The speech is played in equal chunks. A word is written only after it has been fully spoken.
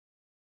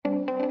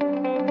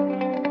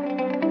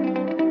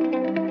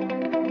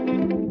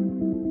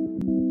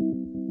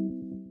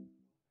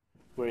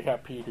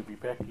happy to be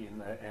back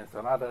in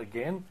Ensenada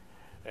again.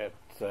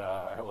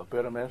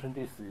 Alberto mentioned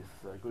this is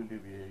going to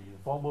be an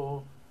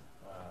informal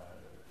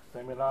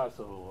seminar,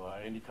 so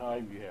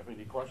anytime you have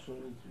any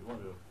questions, you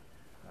want to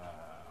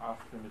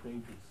ask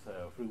anything, just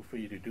feel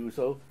free to do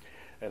so.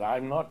 And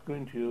I'm not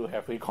going to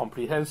have a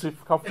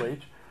comprehensive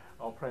coverage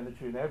of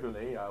planetary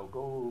nebulae. I'll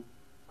go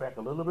back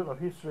a little bit of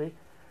history,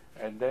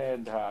 and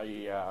then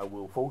I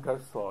will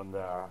focus on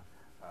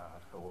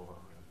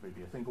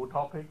maybe a single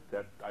topic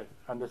that I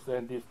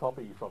understand this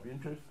topic is of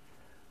interest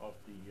of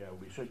the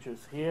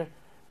researchers here.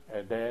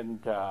 And then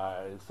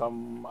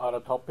some other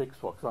topics,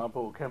 for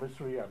example,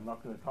 chemistry, I'm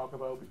not going to talk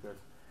about because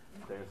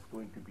that's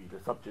going to be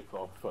the subject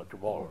of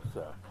tomorrow's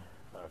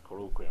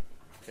colloquium.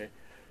 Okay.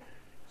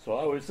 So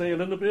I will say a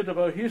little bit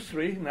about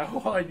history. Now,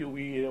 why do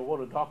we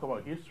want to talk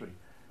about history?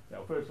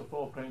 Now, first of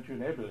all, planetary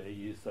nebulae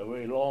is a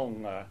very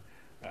long,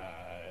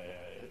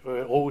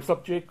 very old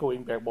subject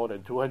going back more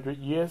than 200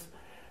 years.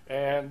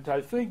 And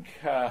I think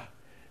there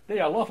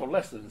are a lot of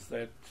lessons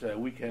that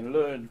we can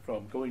learn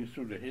from going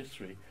through the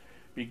history,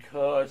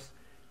 because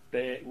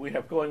we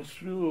have gone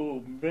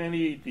through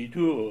many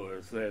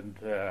detours and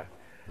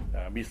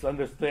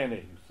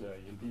misunderstandings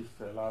in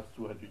these last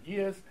 200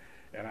 years,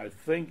 and I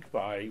think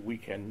we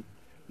can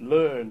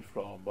learn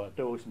from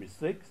those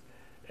mistakes.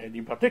 And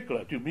in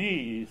particular, to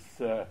me,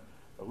 it's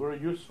very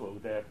useful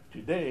that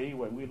today,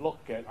 when we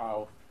look at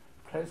our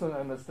present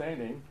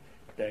understanding,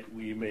 that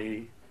we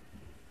may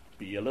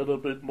be a little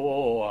bit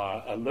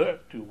more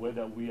alert to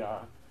whether we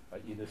are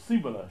in a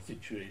similar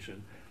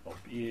situation of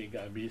being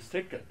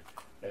mistaken,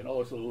 and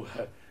also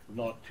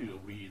not to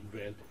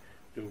reinvent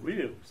the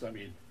wheels. I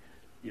mean,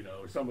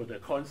 some of the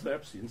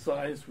concepts in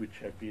science which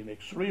have been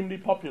extremely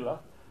popular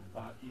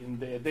in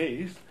their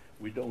days,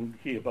 we don't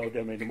hear about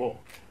them anymore.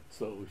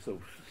 So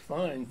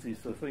science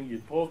is a thing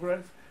in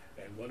progress,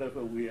 and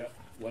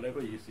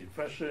whatever is in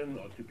fashion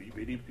or to be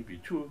believed to be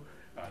true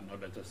are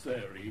not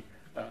necessarily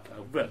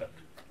valid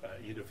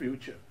in the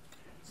future.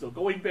 So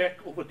going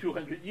back over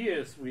 200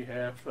 years, we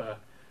have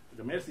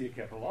the Messier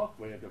catalog,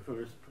 where the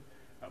first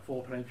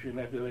 4 planetary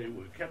nebulae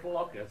were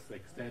cataloged as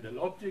extended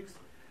objects,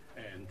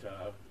 and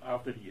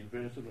after the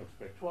invention of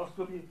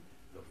spectroscopy,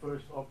 the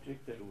first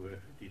object that were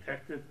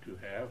detected to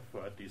have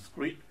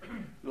discrete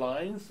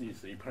lines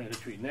is a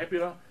planetary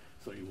nebula.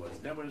 So it was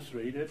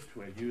demonstrated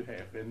when you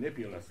have a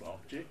nebulous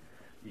object.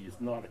 It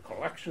is not a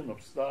collection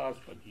of stars,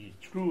 but it is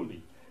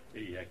truly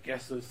a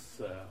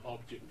gaseous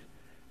object.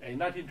 In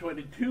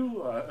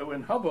 1922,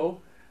 Edwin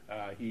Hubble,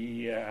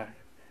 he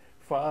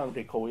found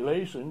a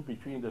correlation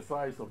between the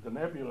size of the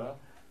nebula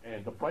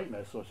and the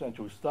brightness of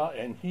central star,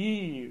 and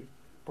he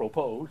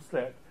proposed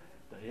that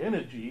the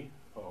energy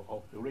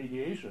of the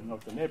radiation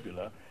of the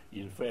nebula,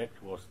 in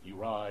fact, was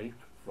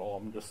derived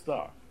from the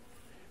star,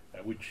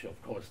 which,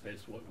 of course,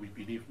 that's what we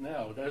believe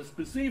now. That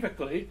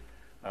specifically,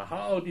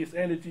 how this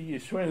energy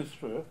is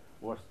transferred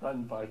was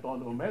done by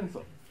Donald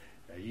Mansell.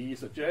 He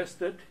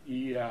suggested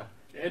the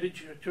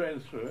energy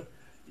transfer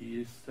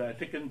is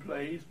taken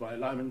place by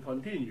Lyman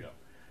continuum.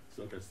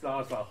 So the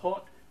stars are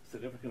hot,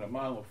 significant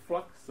amount of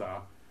flux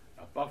are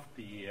above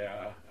the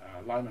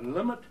Lyman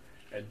limit,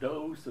 and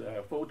those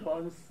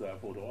photons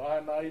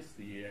photoionize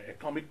the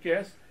atomic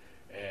gas,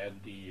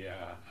 and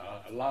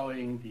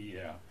allowing the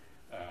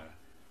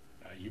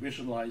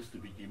emission lines to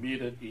be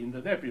emitted in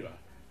the nebula.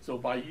 So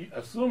by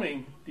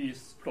assuming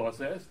this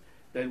process,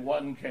 then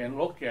one can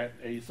look at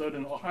a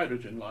certain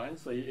hydrogen line,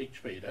 say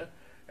H beta,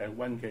 and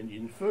one can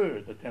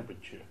infer the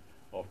temperature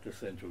of the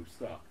central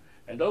star.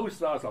 And those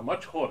stars are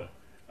much hotter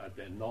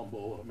than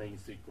normal main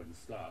sequence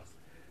stars.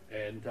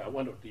 And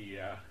one of the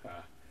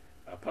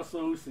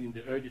puzzles in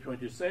the early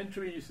 20th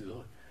century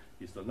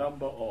is the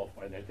number of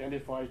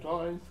unidentified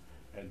lines,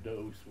 and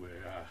those were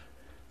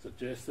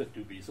suggested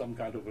to be some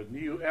kind of a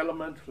new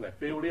element, like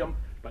beryllium,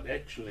 but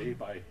actually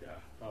by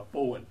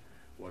Bowen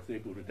was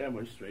able to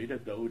demonstrate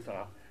that those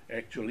are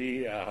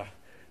actually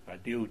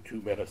due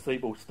to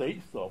metastable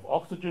states of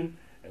oxygen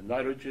and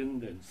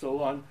nitrogen and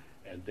so on,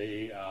 and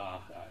they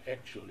are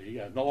actually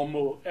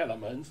normal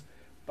elements,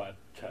 but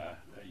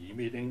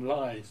emitting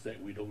lines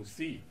that we don't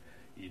see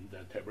in the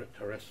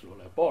terrestrial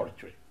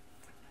laboratory.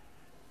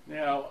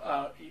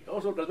 Now,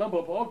 also the number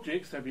of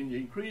objects have been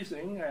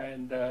increasing,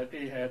 and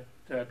they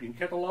have been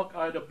cataloged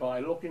either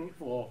by looking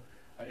for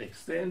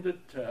extended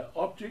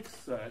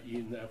objects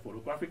in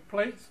photographic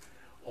plates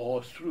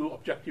or through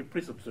objective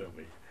prism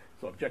survey.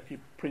 So objective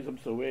prism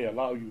survey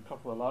allow you to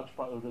cover a large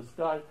part of the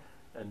sky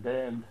and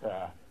then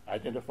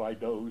identify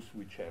those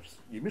which have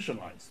emission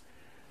lines.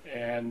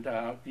 And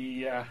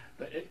the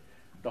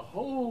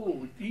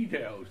whole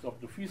details of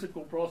the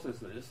physical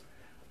processes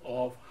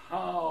of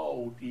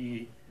how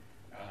the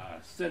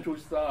central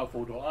star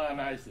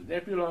photoionizes the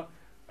nebula,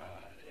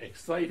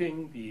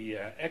 exciting the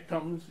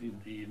atoms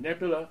in the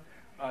nebula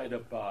either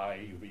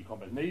by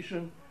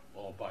recombination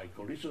or by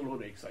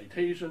collision-load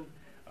excitation,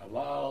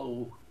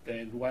 allow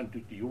then one to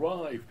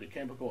derive the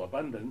chemical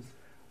abundance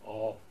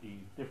of the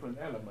different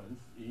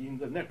elements in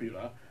the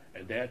nebula,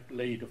 and that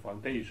laid the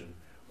foundation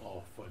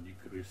of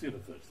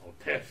nucleosynthesis or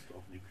test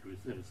of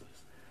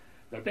nucleosynthesis.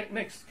 Now, that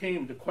next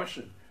came the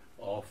question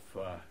of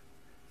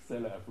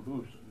stellar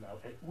evolution. Now,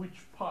 at which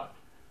part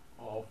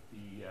of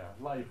the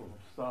life of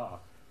a star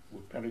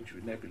would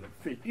planetary nebula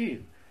fit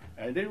in?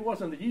 And it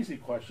wasn't an easy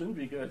question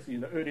because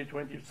in the early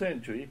 20th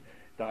century,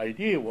 the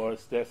idea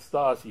was that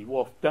stars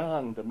evolved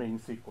down the main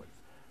sequence.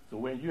 So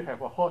when you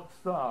have a hot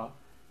star,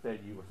 then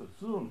you was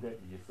assumed that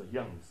it's a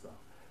young star.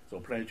 So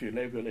planetary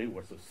nebulae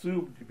was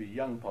assumed to be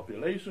young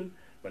population,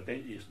 but that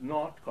is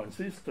not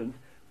consistent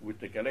with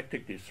the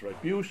galactic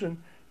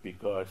distribution,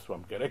 because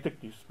from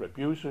galactic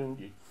distribution,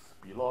 it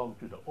belonged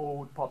to the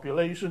old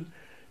population.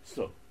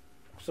 So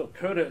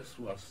Curtis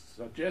was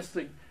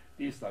suggesting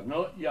these are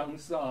not young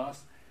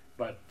stars,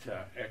 but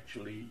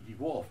actually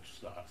evolved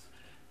stars.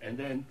 And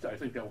then I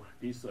think that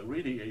this is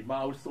really a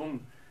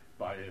milestone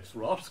by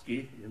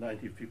Swarovski in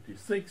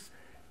 1956.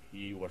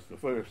 He was the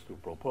first to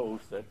propose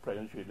that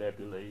planetary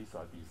nebulae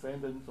are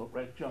descendants of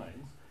red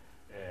giants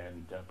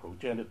and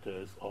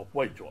progenitors of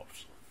white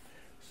dwarfs.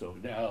 So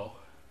now,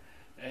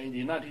 and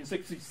in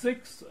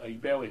 1966,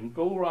 Bell and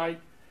Goldreich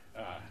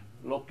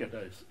looked at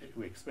the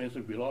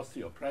expansive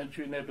velocity of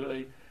planetary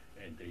nebulae,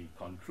 and they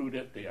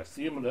concluded they are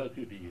similar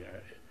to the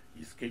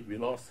escape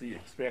velocity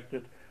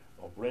expected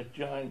of red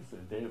giants,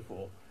 and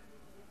therefore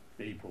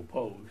they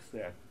proposed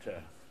that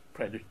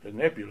the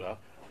nebula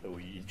were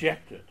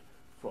ejected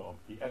from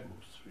the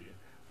atmosphere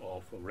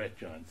of red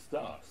giant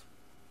stars.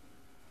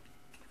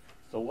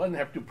 So one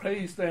have to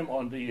place them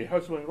on the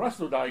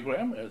Hertzsprung-Russell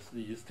diagram, as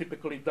is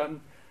typically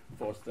done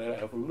for stellar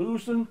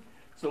evolution.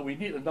 So we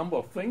need a number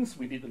of things.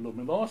 We need the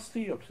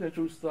luminosity of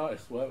central star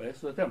as well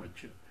as the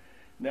temperature.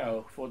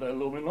 Now, for the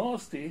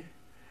luminosity,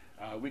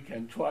 we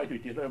can try to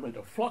determine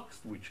the flux,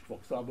 which, for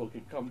example,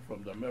 can come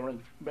from the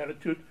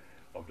magnitude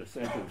of the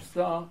central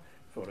star.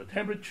 For the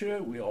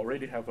temperature, we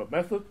already have a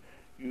method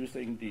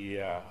using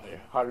the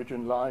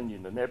hydrogen line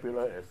in the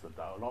nebula as the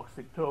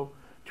diagnostic tool.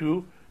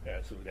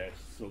 So that's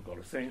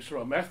so-called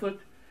Sandstrom method.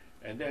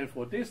 And then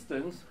for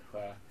distance,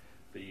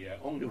 the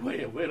only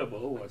way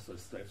available was a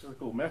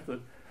statistical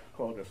method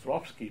called the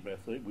Swarovski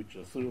method, which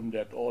assumed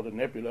that all the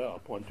nebula are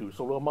point to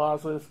solar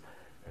masses,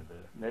 and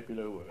the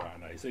nebula were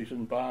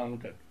ionization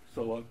bound, and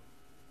so on.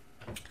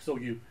 So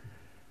you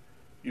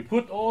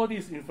put all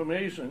this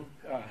information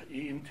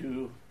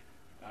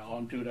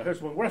onto the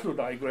Hertzsprung-Russell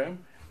diagram.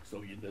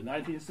 So in the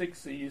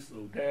 1960s,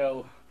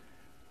 Odell,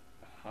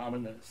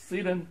 Harmon, and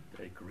Seaton,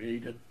 they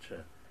created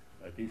this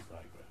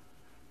diagram.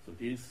 So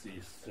this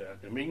is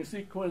the main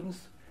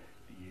sequence.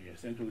 The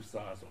central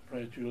stars of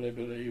planetary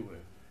nebulae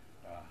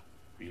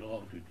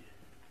belong to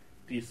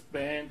this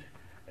band,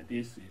 and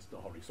this is the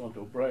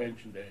horizontal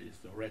branch, and there is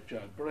the red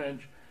giant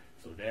branch.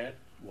 So that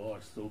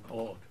was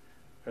so-called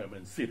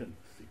Herman-Seaton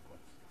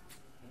sequence.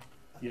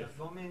 At Yes.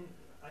 the moment,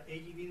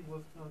 AGV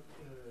was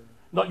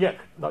Not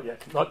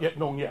yet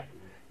known yet.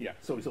 Yeah.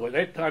 So at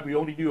that time we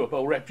only knew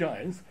about red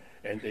giants,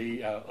 and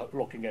they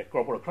looking at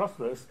globular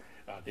clusters,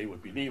 they were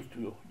believed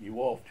to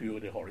evolve to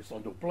the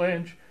horizontal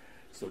branch.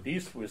 So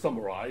these were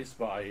summarized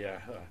by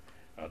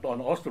Don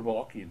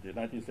Osterbrock in the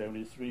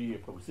 1973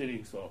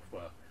 proceedings of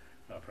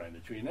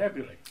planetary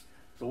nebulae.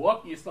 So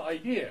what is the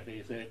idea?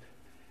 They said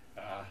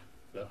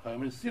the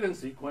Herman-Seaton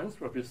sequence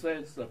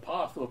represents the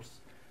path of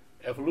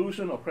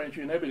evolution of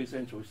planetary nebulae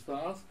central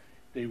stars.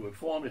 They were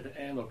formed at the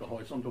end of the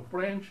horizontal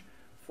branch,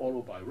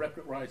 followed by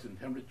rapid rise in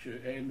temperature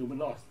and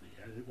luminosity.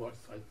 And it was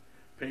a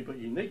paper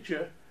in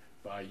Nature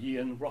by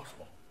Ian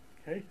Roxburgh.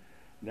 Okay?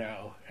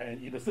 Now,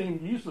 and in the same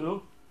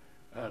issue,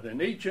 the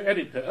Nature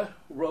editor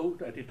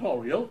wrote an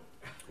editorial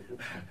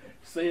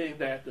saying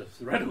that the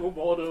theoretical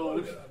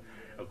models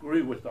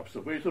agree with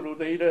observational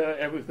data,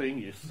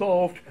 everything is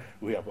solved,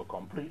 we have a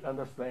complete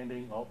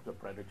understanding of the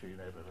planetary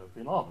nebula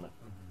phenomenon.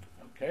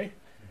 Okay?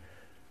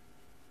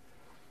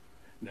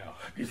 Now,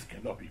 this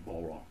cannot be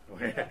more wrong,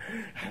 okay?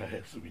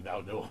 As we now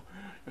know.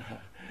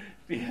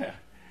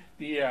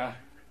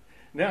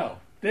 Now,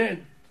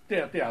 then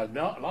there are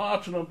a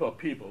large number of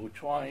people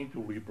trying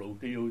to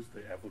reproduce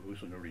the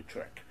evolutionary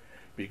track,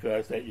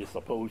 because that is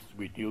supposed to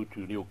be due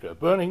to nuclear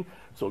burning.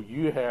 So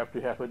you have to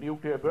have a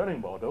nuclear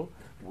burning model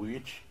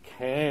which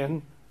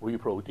can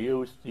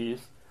reproduce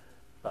this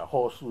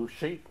horseshoe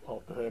shape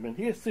of the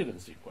Herman-Seaton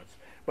sequence.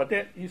 But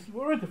that is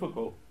very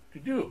difficult to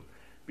do,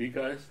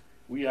 because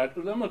we are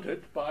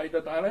limited by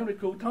the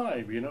dynamical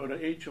time. You know,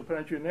 the age of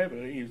planetary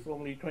nebulae is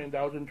only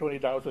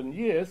 20,000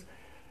 years,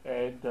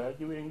 and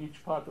during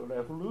each part of the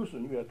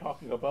evolution, we are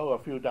talking about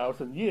a few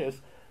thousand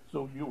years.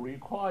 So you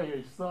require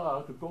a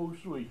star to go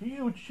through a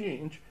huge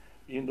change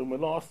in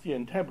luminosity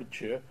and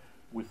temperature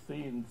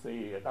within,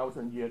 say,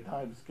 1,000-year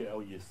time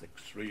scale is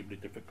extremely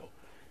difficult.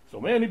 So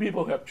many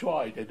people have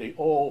tried, and they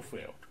all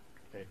failed.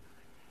 Okay?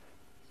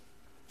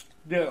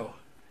 Now,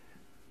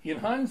 in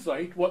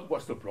hindsight, what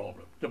was the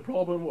problem? The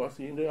problem was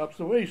in the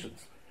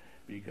observations,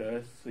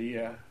 because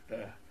the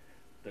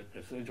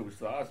central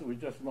stars were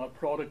just not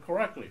plotted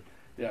correctly.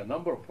 There are a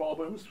number of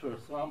problems. For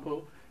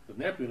example, the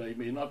nebulae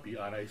may not be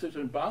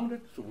ionization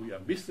bounded, so we are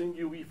missing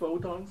UV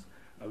photons.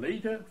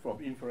 Later,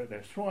 from infrared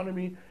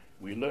astronomy,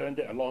 we learned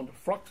that along the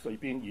flux are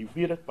being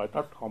emitted by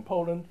dust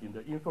component in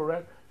the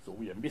infrared, So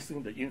we are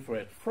missing the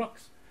infrared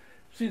flux.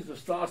 Since the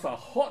stars are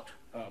hot,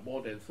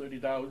 more than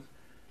 30,000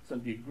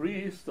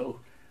 degrees, so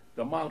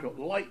the amount of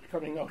light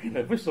coming out in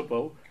the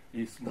visible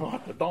is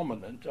not the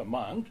dominant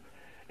amount,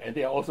 and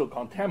they are also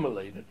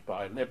contaminated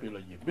by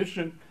nebula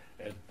emission,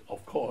 and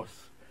of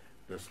course,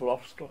 the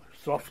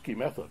Swarovski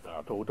method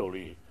are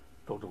totally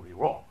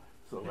wrong.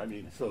 So I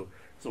mean, so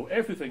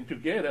everything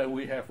together,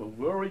 we have a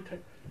very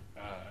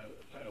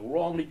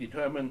wrongly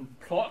determined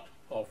plot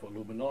of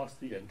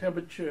luminosity and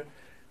temperature,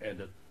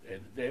 and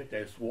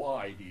that's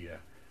why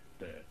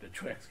the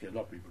tracks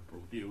cannot be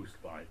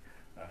produced by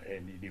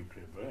any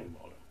nuclear burning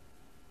model.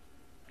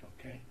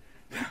 Okay,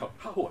 now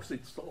how was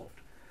it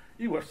solved?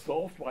 It was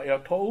solved by a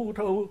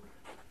total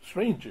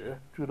stranger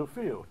to the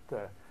field,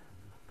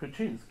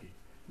 Puczynski.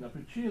 Now,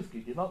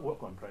 Puczynski did not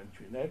work on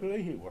planetary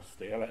nebulae. He was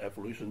stellar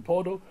evolution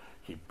model.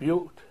 He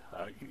built,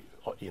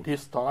 in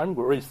his time,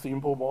 very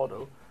simple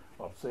model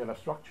of stellar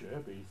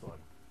structure based on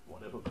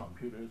whatever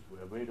computers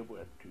were available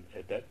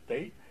at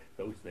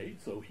those days.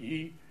 So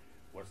he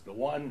was the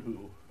one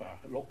who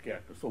looked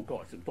at the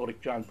so-called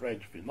asymptotic giant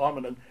branch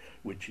phenomenon,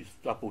 which is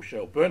double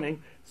shell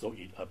burning. So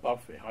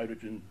above a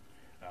hydrogen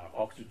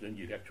oxygen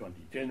electron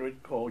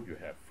degenerate core, you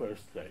have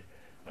first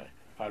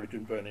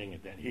hydrogen burning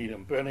and then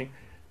helium burning,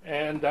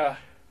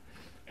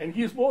 and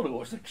his model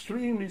was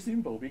extremely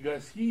simple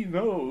because he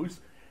knows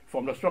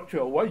from the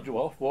structure of white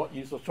dwarf what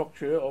is the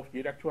structure of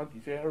electron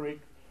degenerate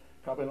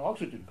carbon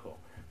oxygen core.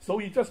 So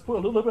he just put a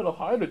little bit of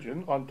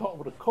hydrogen on top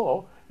of the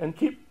core and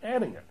keep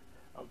adding it.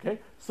 Okay,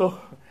 so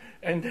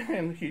and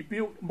then he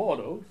built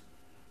models,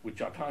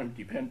 which are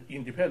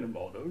time-independent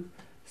models,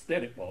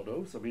 static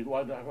models, I mean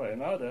one after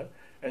another,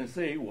 and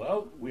say,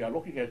 well, we are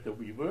looking at the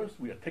reverse.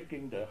 We are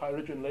taking the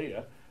hydrogen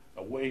layer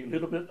away a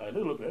little bit,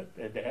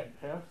 and that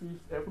has this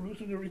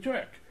evolutionary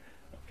track.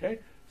 Okay,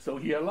 so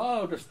he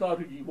allowed the star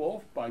to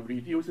evolve by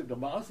reducing the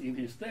mass in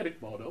his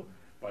static model,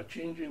 by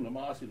changing the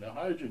mass in the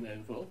hydrogen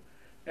envelope,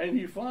 and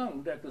he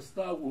found that the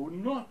star will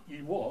not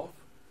evolve.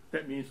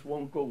 That means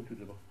won't go to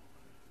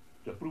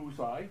the blue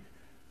side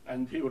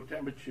until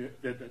temperature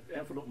that the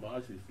envelope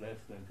mass is less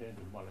than 10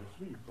 to the minus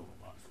 3 solar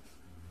masses.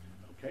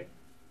 Okay,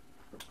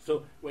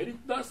 so when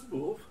it does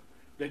move,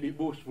 then it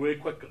moves very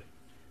quickly.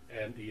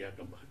 And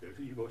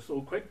it was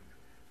so quick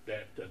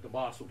that the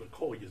mass of the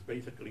core is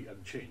basically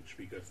unchanged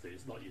because there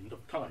is not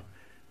enough time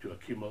to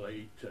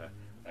accumulate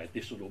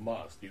additional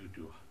mass due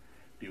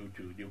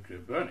to nuclear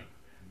burning.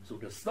 So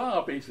the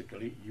star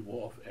basically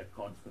evolved at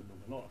constant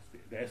luminosity.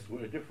 That's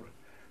very different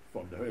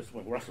from the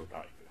Hertzsprung-Russell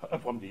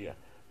diagram, from the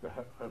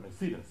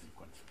Hermann-Stein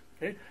sequence.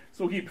 Okay,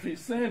 so he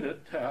presented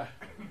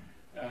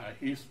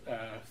his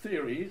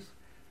theories.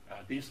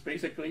 This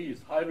basically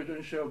is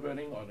hydrogen shell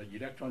burning on an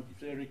electron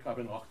degenerate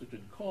carbon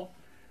oxygen core,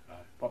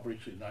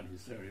 published in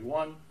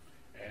 1971,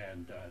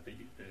 and the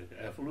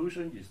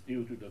evolution is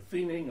due to the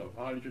thinning of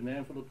hydrogen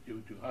envelope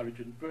due to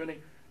hydrogen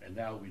burning, and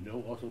now we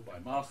know also by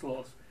mass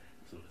loss.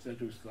 So the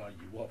central star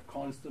evolved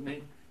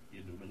constantly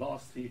in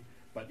luminosity,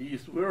 but it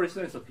is very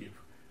sensitive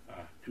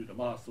to the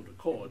mass of the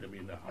core. I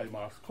mean, the high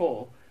mass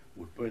core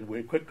would burn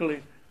very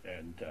quickly,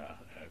 and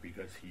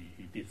because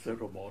he did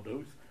several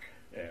models.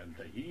 And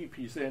he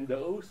presented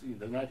those in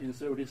the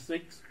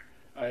 1976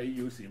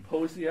 IAU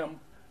Symposium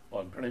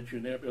on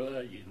Planetary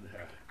Nebula in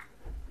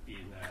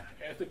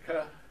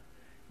Ithaca,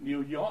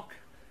 New York,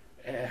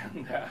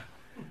 and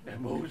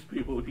most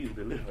people didn't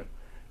believe it.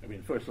 I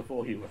mean, first of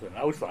all, he was an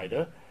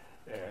outsider,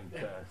 and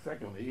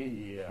secondly,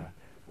 he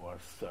was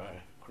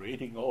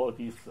creating all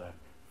these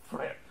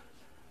flat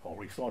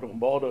horizontal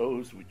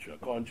models which are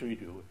contrary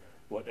to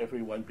what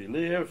everyone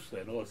believes,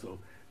 and also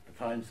the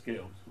time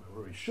scales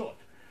were very short.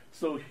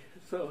 So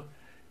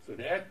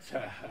that,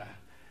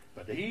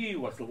 but he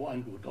was the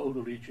one who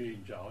totally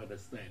changed our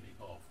understanding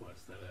of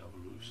stellar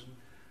evolution.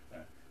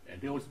 And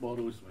those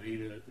models were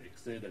either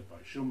extended by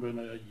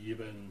Schumberner,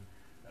 even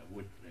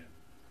Wood, and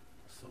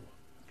so on.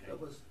 Okay.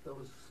 That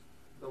was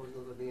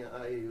not the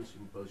IAU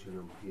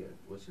Symposium here,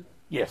 was it?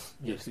 Yes,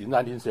 in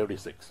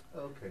 1976.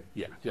 Okay.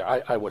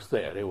 Yeah, I was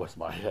there. It was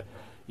my,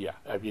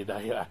 I mean,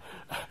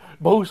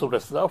 most of the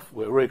stuff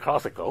were very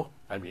classical.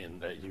 I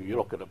mean, if you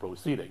look at the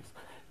proceedings,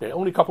 there are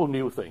only a couple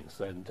new things,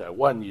 and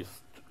one is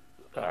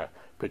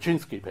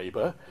Puczynski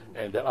paper,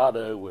 and the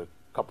other were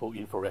a couple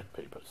infrared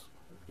papers.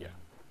 Yeah.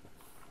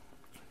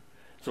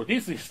 So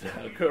this is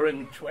the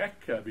current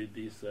track with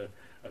this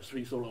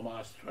 3 solar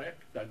mass track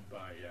done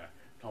by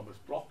Thomas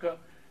Blocher.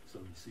 So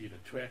you see the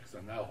tracks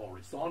are now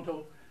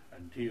horizontal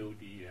until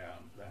the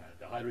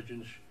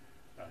hydrogen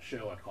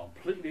shell are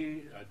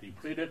completely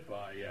depleted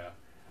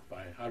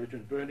by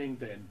hydrogen burning.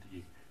 Then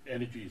the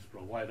energy is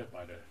provided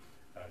by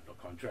the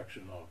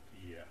contraction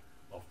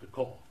of the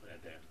core,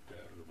 and that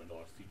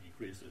luminosity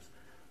decreases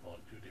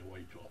onto the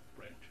white dwarf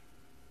branch.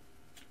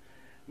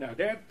 Now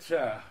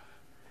that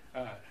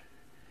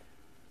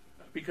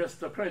because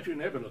the planetary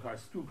nebula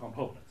has 2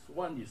 components.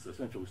 One is the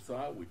central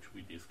star, which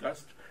we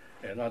discussed,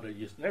 and another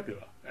is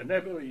nebula. And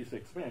nebula is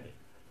expanding.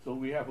 So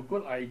we have a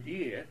good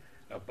idea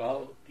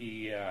about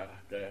the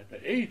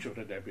age of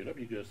the nebula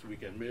because we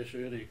can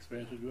measure the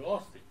expansion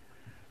velocity.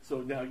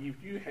 So now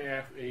if you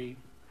have a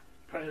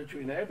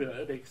planetary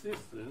nebula, the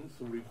existence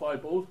will require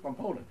both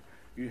components.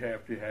 You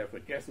have to have a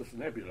gaseous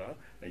nebula,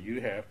 and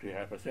you have to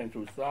have a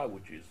central star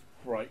which is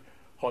bright,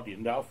 hot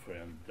enough,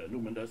 and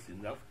luminous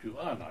enough to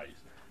ionize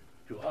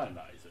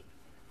it.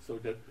 So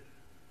that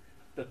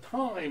the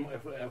time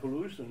of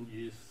evolution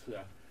is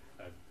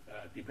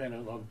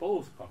dependent on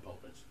both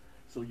components.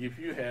 So if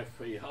you have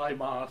a high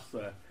mass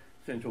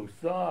central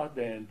star,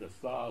 then the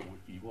star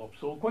would evolve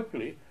so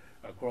quickly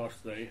across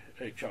the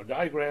HR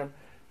diagram,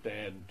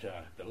 then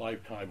the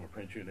lifetime of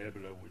planetary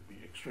nebula would be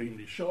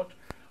extremely short.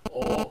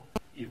 Or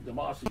if the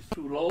mass is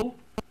too low,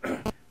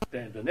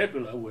 then the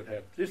nebula would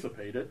have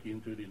dissipated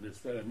into the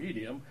interstellar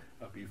medium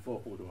before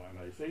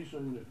photoionization,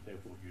 and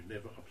therefore you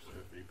never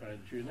observe a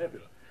planetary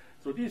nebula.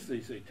 So this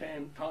is a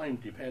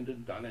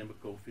time-dependent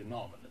dynamical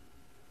phenomenon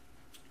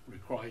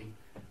requiring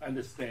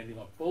understanding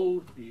of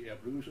both the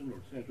evolution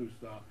of central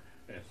star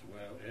as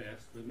well as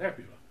the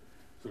nebula.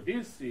 So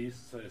this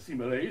is a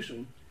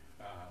simulation.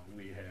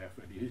 We have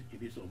the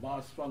initial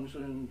mass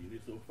function,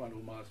 initial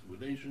final mass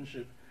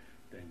relationship.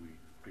 Then we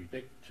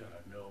predict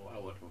out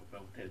of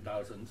about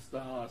 10,000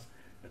 stars,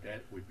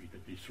 that would be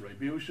the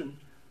distribution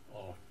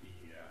of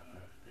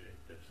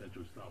the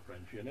central star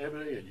planetary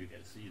nebulae, and you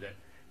can see that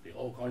they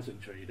all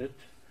concentrated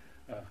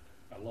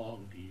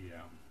along the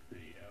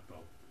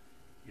about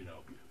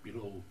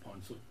below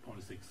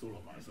 0.6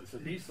 solar masses. So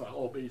these are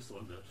all based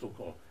on the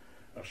so-called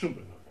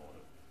Schumpeter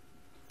model,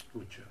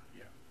 which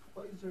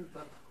Why is there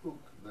that hook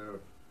there?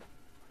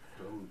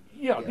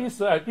 This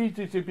is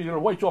a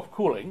rate of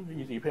cooling.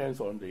 It depends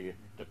on the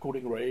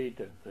cooling rate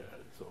and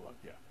so on.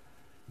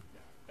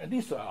 And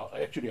these are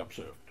actually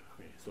observed.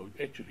 Okay. So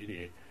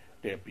actually,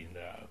 there have been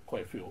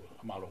quite a few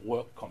amount of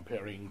work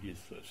comparing these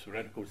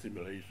theoretical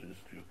simulations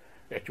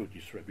to actual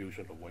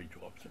distribution of wave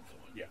drops and so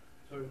on. Yeah.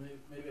 Sorry,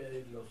 maybe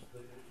I lost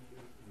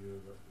your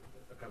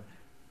account.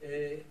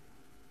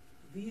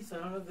 These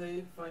are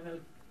the final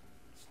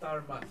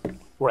star masses.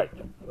 Right.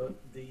 But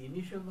the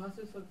initial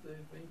masses of the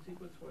main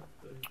sequence, what?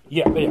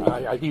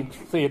 I didn't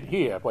say it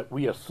here, but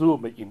we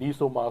assume an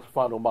initial mass,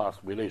 final mass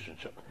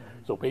relationship.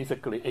 Mm-hmm. So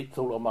basically, 8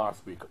 solar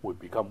mass would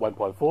become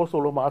 1.4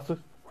 solar masses,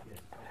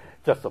 yes,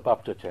 just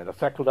above the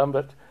second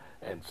limit,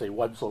 and say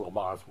 1 solar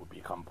mass would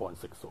become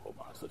 0.6 solar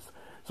masses.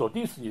 So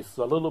this is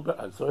a little bit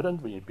uncertain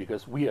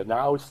because we are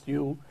now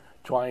still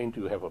trying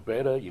to have a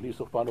better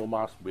initial final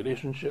mass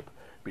relationship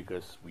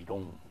because we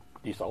don't.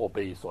 These are all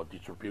based on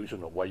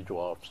distribution of wave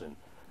drops and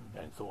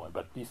so on.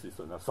 But this is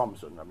an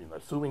assumption. I mean,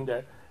 assuming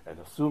that and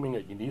assuming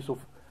an initial,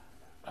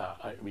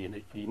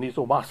 the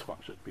initial mass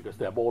function because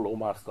there are more low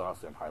mass stars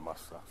than high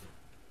mass stars.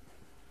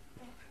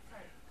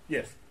 Sorry.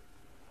 Yes.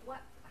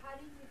 How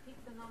did you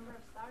pick the number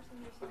of stars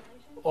in your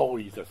simulation? Oh,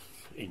 it's just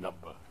a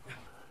number.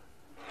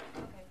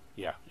 Okay.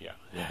 Yeah.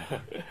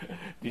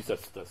 This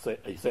is the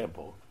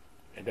example,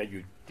 and then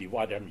you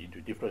divide them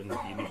into different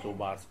initial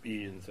mass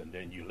beings, and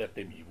then you let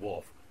them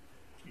evolve.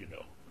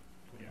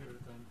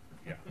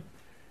 Yeah.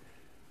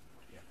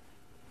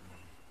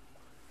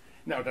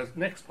 Now the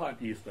next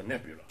part is the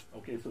nebula.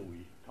 Okay, so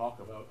we talk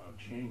about our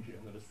change in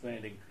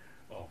understanding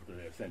of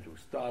the central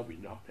star. We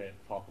now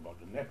talk about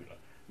the nebula.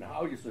 Now,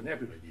 how is the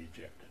nebula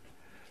ejected?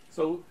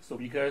 So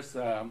because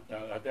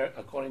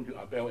according to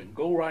Abel and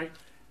Goldreich,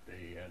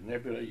 the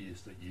nebula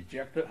is the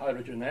ejected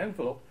hydrogen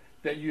envelope.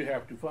 Then you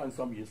have to find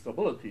some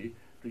instability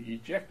to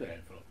eject the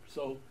envelope.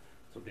 So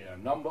there are a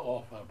number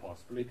of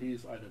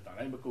possibilities, either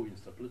dynamical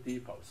instability,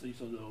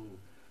 pulsational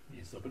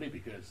instability,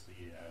 because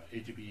the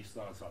AGB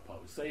stars are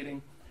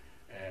pulsating,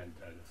 and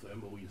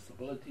thermal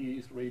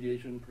instabilities,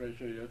 radiation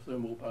pressure,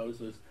 thermal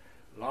pulses,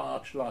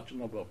 large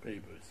number of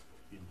papers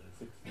in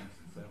the 60s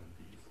and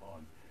 70s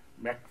on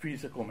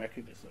physical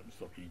mechanisms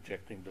of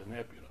ejecting the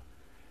nebula.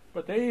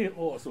 But they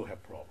also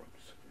have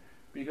problems,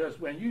 because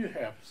when you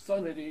have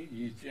suddenly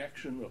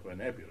ejection of a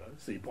nebula,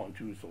 say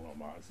 0.2 solar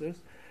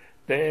masses,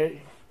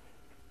 they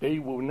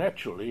will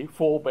naturally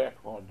fall back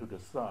onto the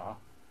star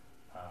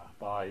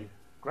by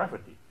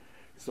gravity.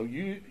 So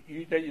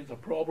there is a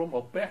problem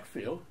of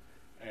backfill,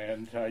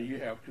 and you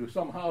have to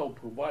somehow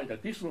provide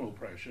additional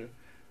pressure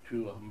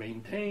to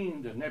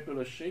maintain the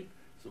nebula shape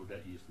so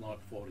that it's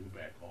not falling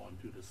back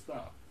onto the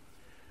star.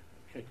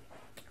 Okay,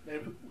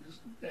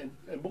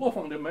 and more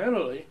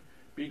fundamentally,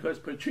 because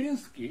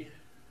Petrinsky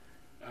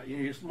in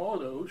his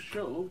models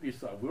show,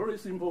 these are very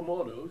simple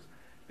models,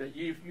 that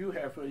if you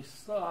have a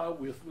star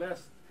with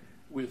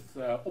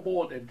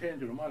more than 10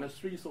 to the minus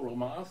 3 solar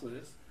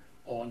masses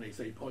on a,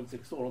 say,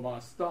 0.6 solar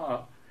mass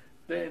star,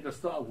 then the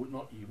star would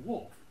not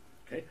evolve.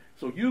 Okay,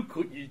 so you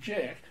could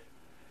eject,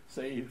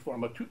 say,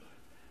 from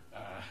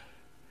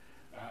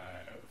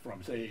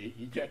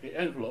eject the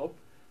envelope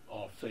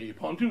of, say,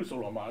 0.2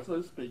 solar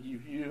masses, but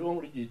if you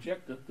only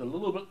ejected a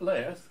little bit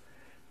less,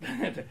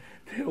 then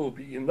there will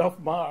be enough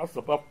mass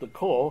above the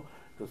core,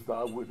 the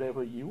star would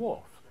never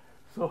evolve.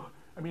 So,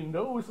 I mean,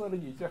 those other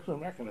ejection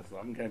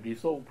mechanisms can be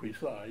so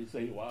precise.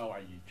 Say, wow,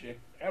 I eject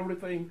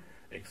everything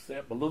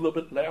except a little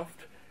bit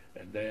left,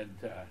 and then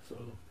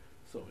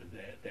so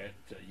that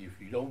if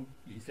you don't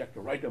eject the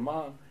right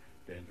amount,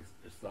 then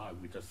the star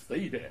will just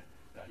stay there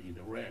in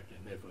the red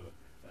and never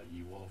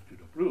evolve to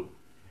the blue.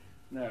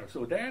 Now,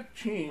 so that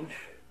change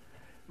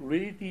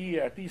really,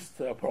 this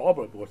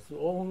problem was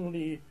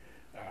only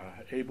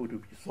able to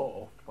be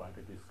solved by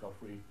the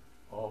discovery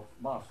of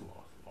mass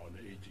loss on the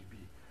AGB.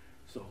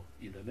 So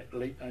in the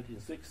late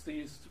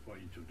 1960s, by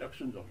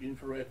introduction of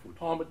infrared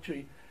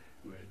photometry,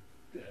 we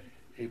were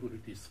able to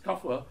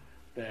discover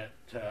that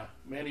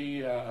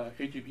many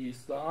AGB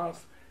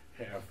stars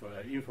have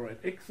infrared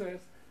excess,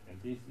 and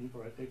this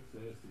infrared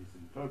excess is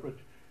interpreted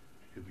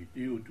to be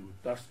due to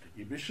dust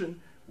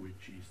emission,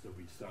 which is the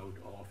result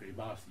of a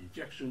mass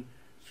ejection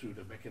through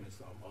the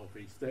mechanism of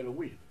a stellar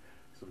wind.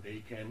 So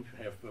they can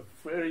have a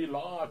very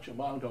large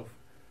amount of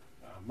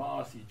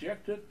mass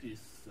ejected, this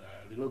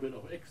little bit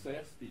of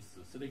excess, this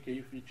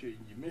silicate feature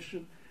in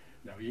emission.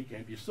 Now it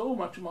can be so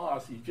much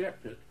mass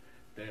ejected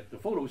that the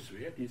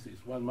photosphere, this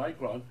is 1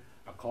 micron,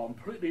 are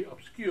completely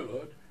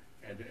obscured,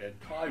 and the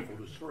entire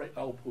photospheric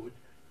output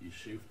is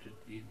shifted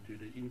into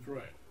the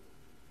infrared.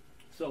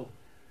 So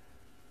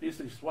this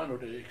is one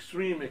of the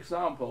extreme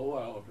examples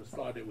of the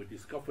star that were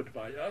discovered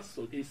by us.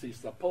 So this is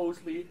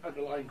supposedly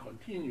underlying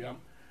continuum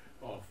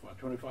of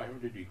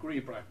 2500 degree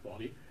black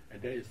body,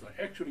 and there is an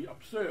actually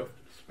observed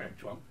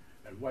spectrum,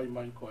 and 1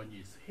 micron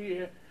is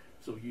here.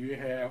 So you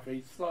have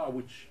a star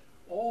which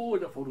all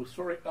the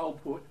photospheric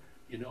output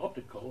in the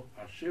optical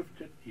are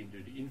shifted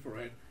into the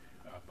infrared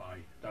by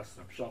dust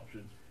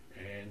absorption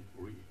and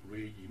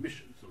ray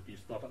emission. So this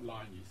dotted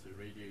line is the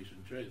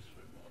radiation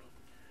transfer model.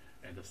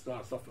 And the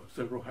star suffered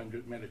several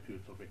hundred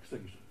magnitudes of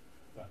extinction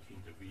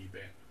in the V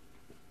band.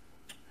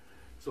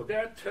 So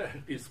that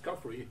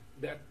discovery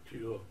led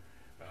to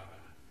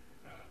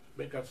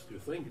make us to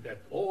think that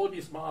all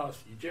this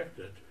mass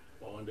ejected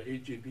on the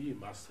AGB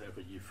must have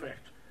an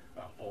effect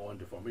on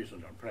the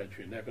formation of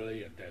planetary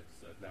nebulae, and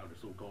that's now the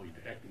so-called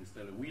interacting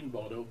stellar wind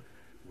model,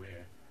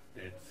 where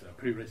that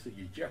previously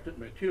ejected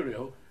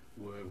material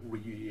were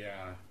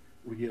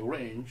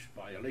rearranged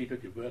by a later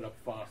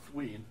developed fast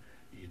wind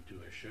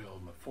into a shell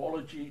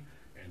morphology,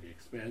 and the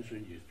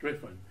expansion is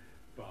driven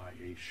by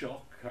a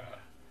shock,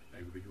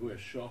 a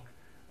reverse shock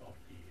of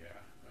the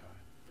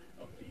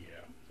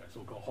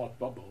so-called hot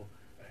bubble,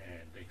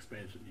 and the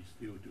expansion is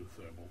due to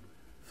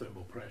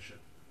thermal pressure.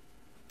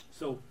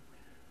 So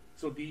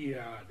the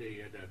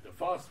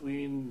fast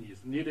wind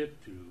is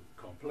needed to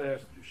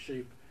compress, to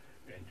shape,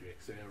 and to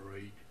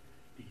accelerate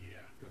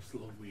the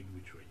slow wind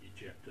which were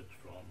ejected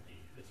from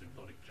the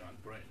asymptotic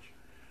giant branch.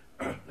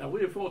 Now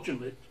we're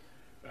fortunate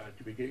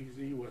to be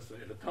easy was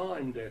at a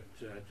time that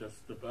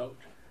just about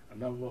a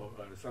number of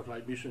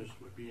satellite missions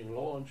were being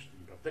launched,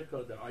 in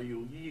particular the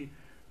IUE.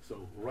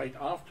 So right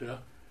after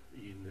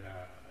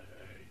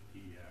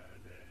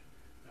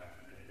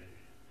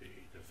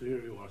the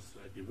theory was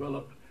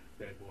developed,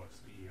 that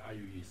was the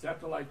IUE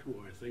satellite who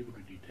was able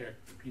to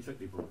detect the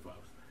P-Cygni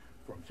profiles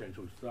from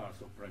central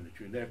stars of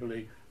planetary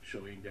nebulae,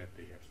 showing that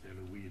they have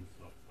stellar winds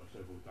of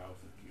several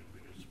thousand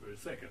kilometers per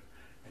second,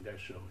 and that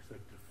shows that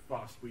the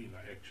fast winds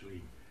are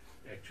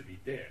actually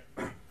there.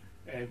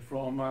 And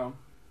from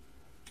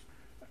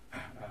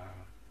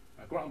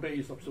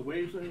ground-based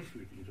observations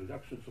with the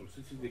introduction of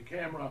CCD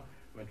camera,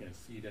 one can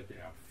see that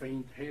there are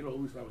faint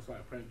halos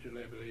outside planetary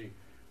nebulae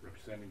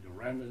representing the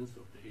remnants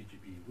of the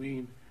AGB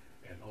wind,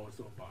 and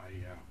also by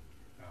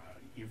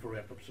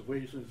infrared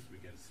observations we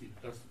can see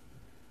the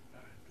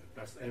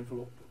dust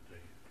envelope of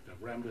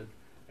the remnant,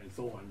 and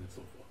so on and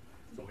so forth.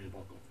 So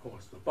of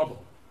course the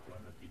bubble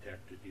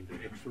detected in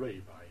the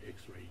X-ray by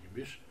X-ray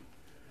emission.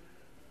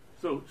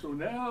 So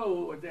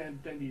now then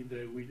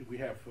we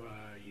have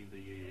in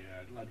the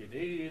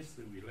 1980s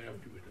we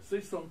left with a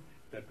system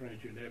that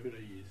planetary nebula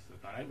is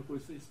a dynamical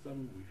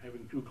system. We're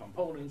having two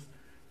components.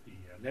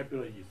 The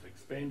nebula is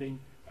expanding,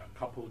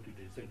 coupled to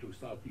the central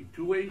star in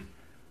two ways,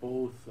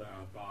 both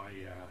by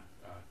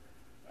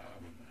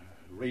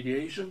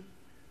radiation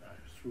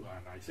through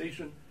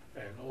ionization,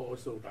 and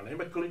also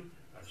dynamically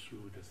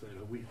through the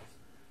stellar winds.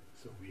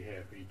 So we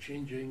have a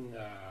changing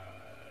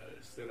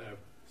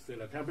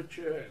stellar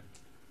temperature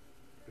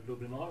and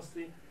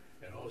luminosity,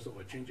 and also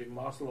a changing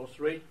mass loss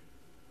rate,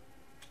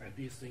 and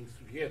these things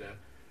together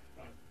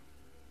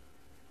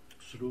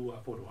through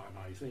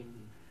photoionizing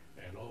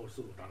and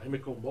also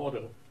dynamical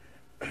model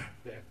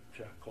that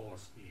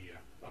cause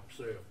the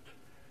observed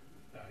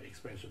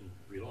expansion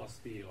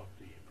velocity of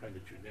the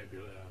planetary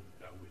nebula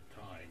with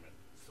time and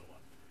so on.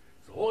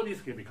 So all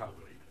these can be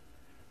calculated.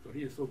 So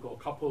this is so-called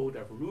coupled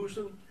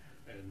evolution,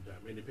 and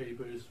many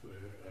papers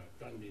were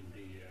done in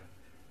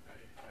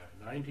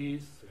the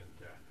 90s, and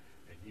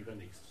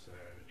even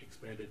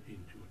expanded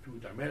into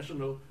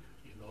two-dimensional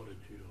in order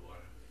to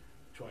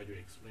try to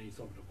explain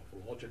some of the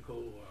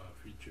morphological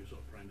features of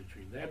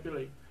planetary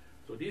nebulae.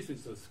 So this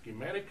is a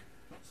schematic.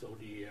 So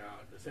the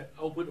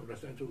output of the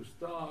central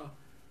star,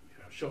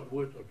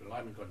 shortward of the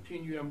Lyman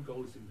continuum,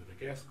 goes into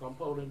the gas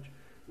component,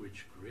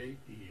 which create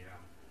the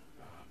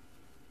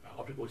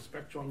optical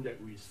spectrum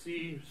that we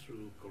see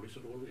through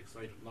collisional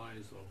excited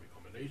lines or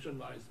recombination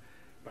lines.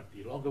 But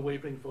the longer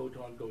wavelength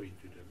photon go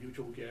into the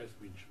neutral gas,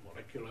 which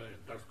molecular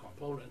and dust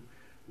component,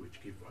 which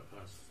give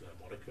us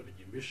molecular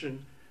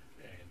emission,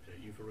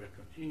 infrared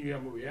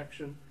continuum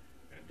reaction,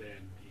 and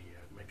then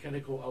the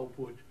mechanical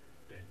output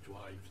that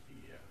drives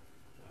the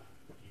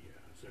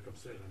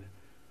circumstellar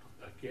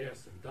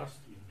gas and dust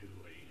into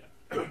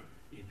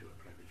into a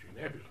planetary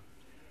nebula.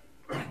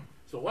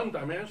 So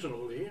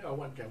one-dimensionally,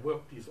 one can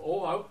work this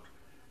all out,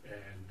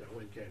 and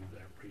one can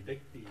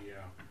predict the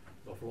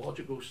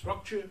morphological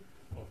structure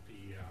of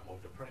the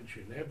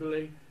planetary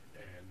nebulae,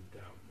 and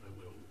I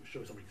will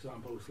show some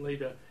examples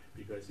later.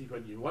 Because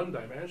even in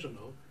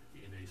one-dimensional,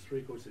 in a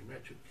spherical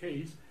symmetric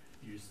case,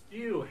 you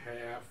still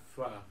have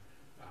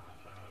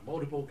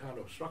multiple kind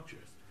of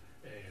structures,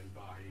 and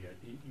by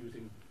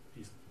using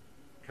these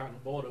kind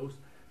of models,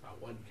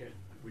 one can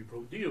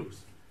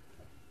reproduce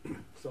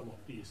some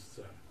of these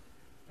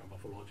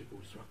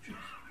morphological structures.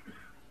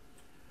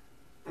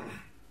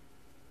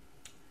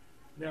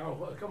 Now,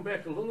 I'll come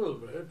back a little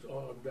bit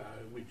on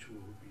which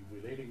will be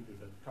relating to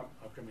the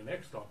upcoming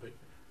next topic,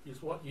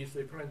 is what is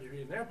a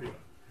planetary nebula.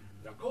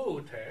 Now,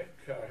 Kwok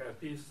has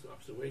this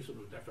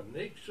observational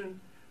definition,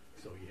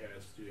 so he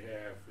has to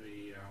have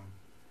a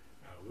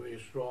very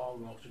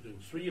strong oxygen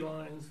 3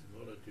 lines in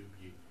order to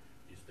be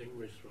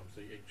distinguished from,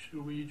 say,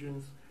 H2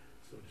 regions.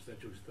 So the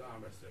central star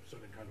must have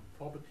certain kind of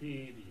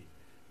property, the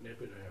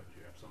nebula have to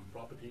have some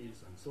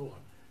properties, and so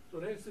on. So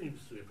that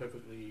seems to be a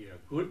perfectly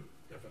good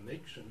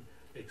definition,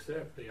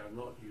 except they are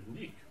not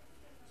unique.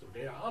 So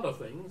there are other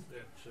things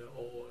that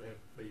all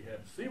may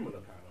have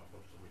similar kind of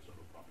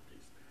observational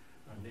properties.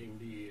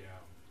 Namely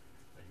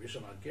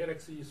emission on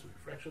galaxies,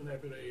 refraction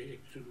nebulae,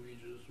 H2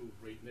 regions,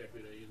 rate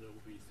nebulae,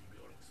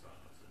 symbiotic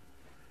stars,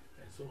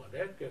 and so on.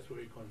 That gets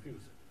very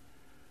confusing.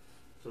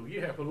 So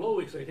you have a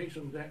low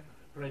excitation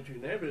planetary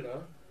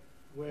nebula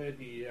where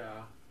the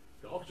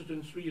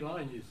oxygen 3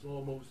 line is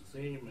almost the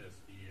same as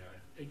the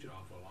H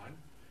alpha line,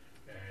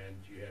 and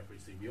you have a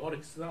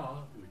symbiotic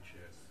star which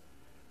has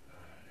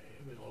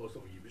also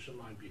emission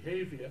line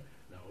behavior.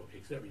 Now,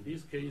 except in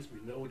this case, we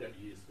know that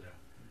it is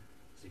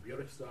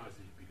symbiotic stars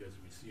is because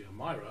we see a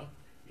mirror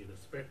in the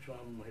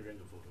spectrum having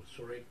a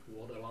photospheric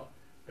water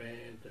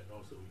band, and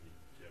also we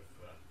have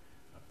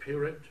a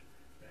period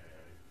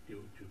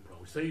due to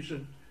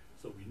pulsation.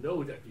 So we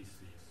know that this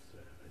is a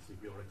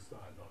symbiotic star,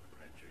 not a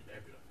planetary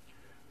nebula.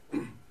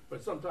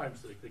 But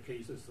sometimes the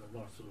cases are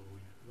not so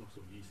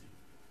easy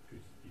to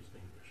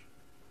distinguish.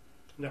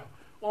 Now,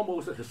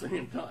 almost at the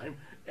same time,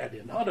 at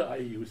another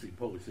IAU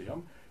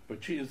symposium,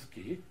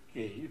 Baczynski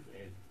gave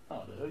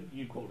another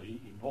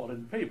equally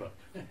important paper.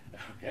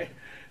 Okay,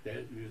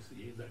 that was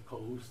in the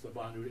Coast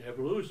Binary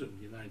Evolution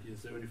in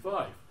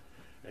 1975.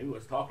 And he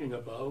was talking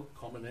about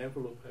common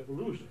envelope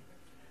evolution.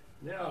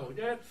 Now,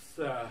 that's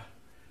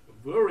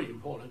very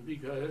important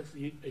because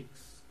it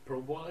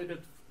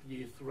provided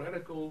the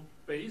theoretical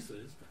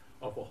basis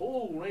of a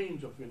whole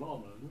range of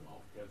phenomena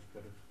of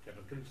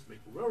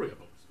cataclysmic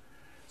variables.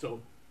 So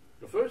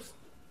the first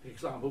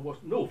example was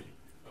novae.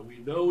 We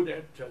know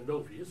that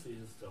novae is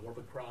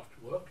Lovecraft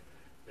work,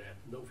 that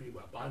novae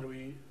were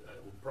binary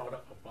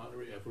product of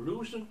binary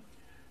evolution,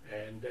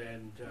 and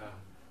then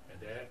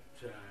the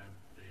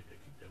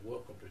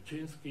work of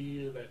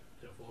Baczynski that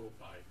followed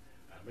by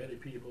many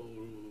people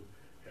who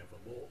have a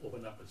more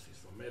open up a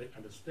systematic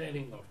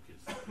understanding of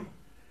his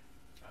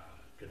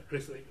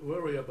cataclysmic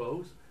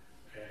variables,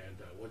 and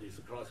what is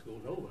a classical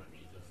nova? I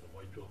mean, just a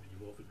white dwarf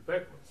evolving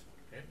backwards.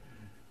 Okay?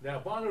 Now,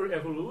 binary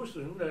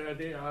evolution, the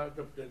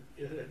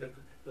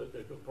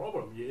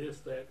problem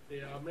is that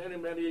there are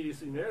many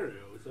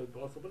scenarios and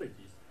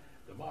possibilities.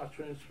 The mass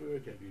transfer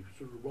can be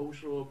through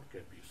Roche-Loop,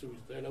 can be through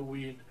stellar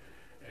wind,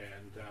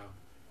 and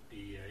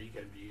it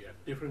can be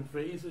at different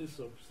phases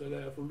of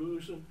stellar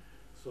evolution.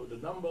 So the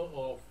number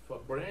of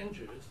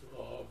branches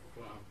of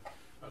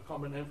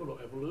common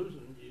envelope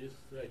evolution is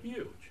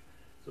huge.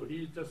 So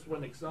this is just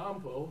one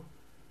example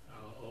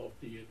of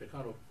the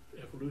kind of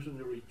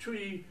evolutionary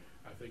tree.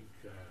 I think,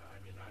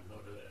 I'm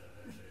not an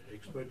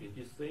expert in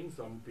these things.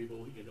 Some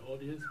people in the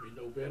audience may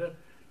know better.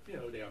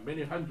 There are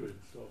many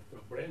hundreds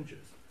of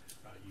branches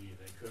in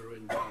the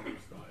current binary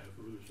star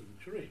evolution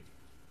tree.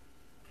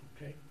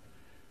 Okay,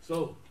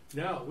 so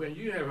now when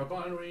you have a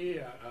binary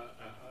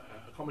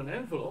a common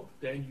envelope,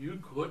 then you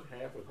could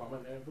have a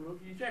common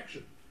envelope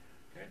ejection.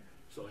 Okay,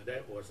 so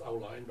that was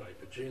outlined by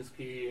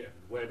Baczynski and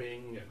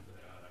Webbing and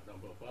a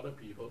number of other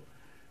people.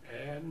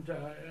 And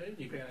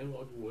depending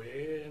on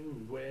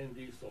when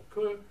this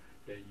occur,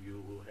 then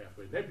you will have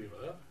a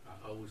nebula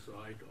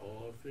outside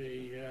of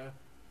a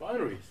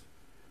binary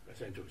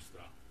central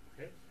star.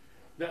 Okay.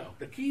 Now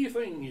the key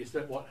thing is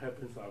that what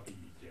happens after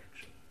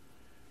ejection?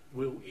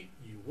 Will it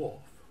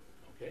evolve?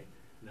 Okay.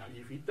 Now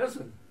if it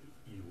doesn't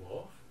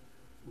evolve,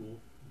 will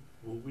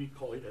we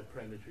call it a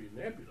planetary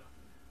nebula?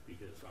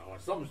 Because our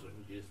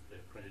assumption is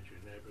that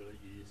planetary nebula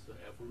is an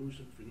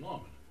evolution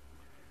phenomenon.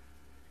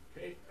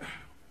 Okay.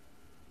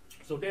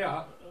 So there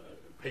are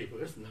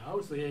papers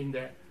now saying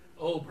that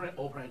all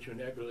planetary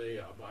nebulae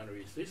are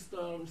binary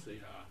systems. They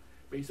are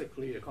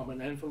basically a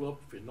common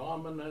envelope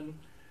phenomenon.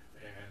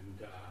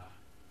 And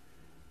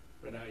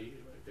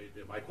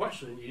my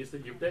question is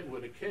that if that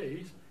were the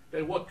case,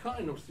 then what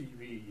kind of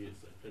CV is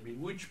it? I mean,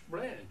 which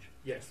branch?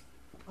 Yes,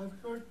 I've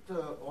heard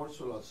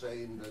Ursula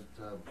saying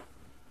that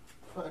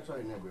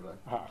planetary nebula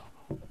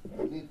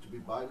need to be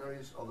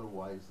binaries,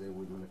 otherwise they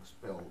wouldn't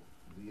expel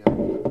the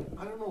envelope.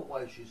 I don't know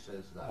why she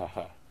says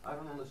that. I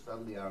don't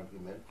understand the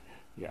argument.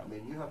 Yeah. I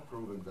mean, you have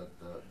proven that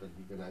that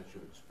you can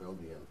actually expel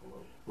the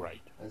envelope.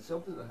 Right. And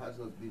something that has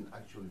not been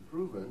actually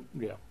proven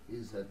Yeah.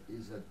 is that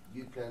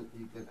you can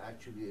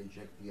actually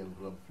eject the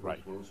envelope through Right.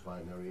 a closed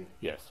binary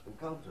Yes.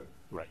 encounter.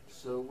 Right.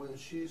 So when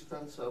she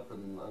stands up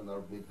in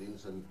our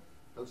meetings and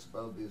talks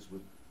about this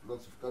with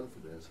lots of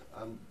confidence,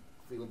 I'm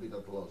feel a bit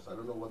at loss. I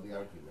don't know what the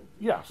argument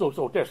is. Yeah. So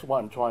that's what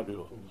I'm trying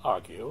to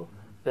argue.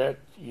 That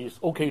it's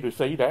okay to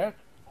say that,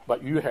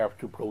 but you have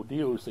to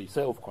produce a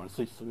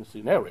self-consistent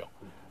scenario.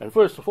 And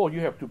first of all,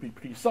 you have to be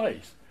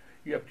precise.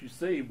 You have to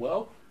say,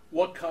 well,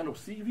 what kind of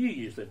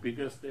CV is it?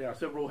 Because there are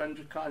several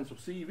hundred kinds of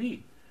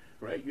CV,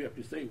 right? You have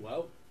to say,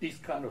 well, this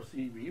kind of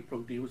CV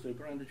produces a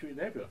planetary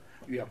nebula.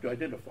 You have to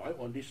identify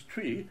on this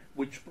tree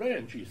which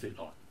branch is it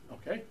on,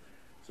 okay?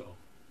 So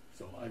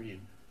I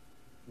mean,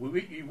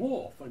 we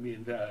evolve. I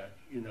mean,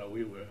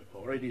 we were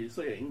already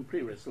saying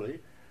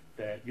previously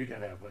that you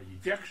can have an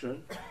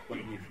ejection, but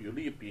if you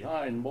leave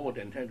behind more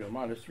than 10 to the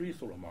minus 3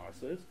 solar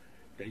masses,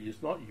 then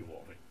it's not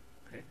evolving.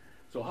 Okay?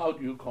 So how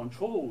do you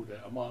control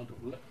the amount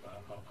of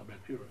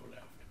material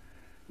left?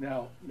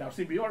 Now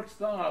symbiotic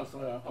stars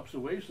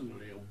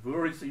observationally are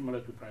very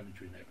similar to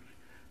planetary nebulae.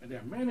 And there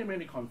are many,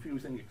 many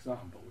confusing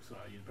examples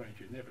in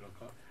planetary nebula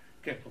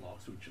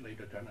catalogs which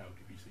later turn out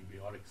to be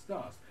symbiotic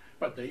stars.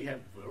 But they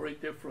have very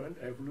different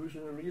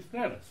evolutionary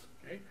status.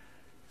 Okay?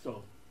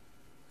 So,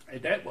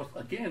 and that was,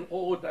 again,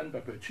 all done by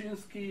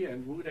Perchinsky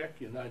and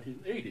Rudek in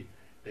 1980.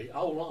 They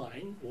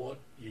outlined what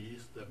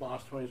is the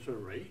mass transfer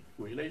rate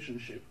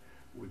relationship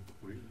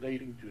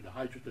relating to the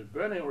hydrogen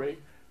burning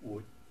rate.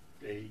 Would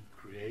they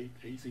create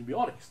a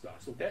symbiotic star?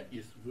 So that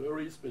is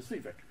very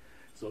specific.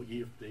 So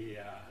if the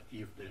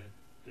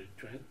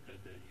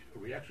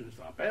reactions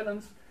are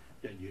balanced,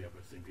 then you have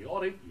a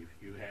symbiotic. If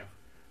you have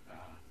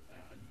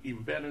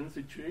imbalanced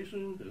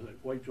situation, the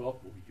white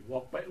dwarf will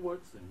walk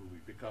backwards and will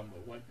become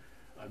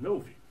a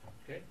novae.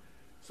 Okay,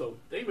 so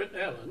David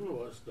Allen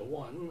was the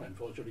one.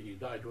 Unfortunately, he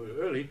died very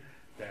early.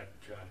 That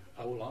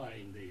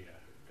outlined the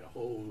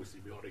whole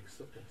symbiotic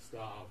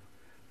star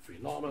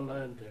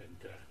phenomenon, and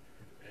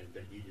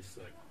that is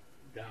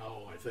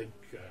now, I think,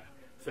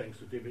 thanks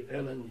to David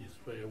Allen, is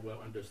very well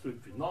understood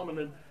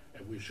phenomenon,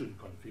 and we shouldn't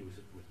confuse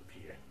it with the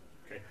PA.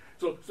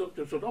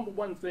 Okay, so number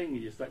one thing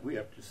is that we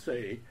have to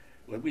say,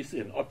 when we see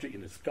an object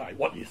in the sky,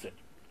 what is it?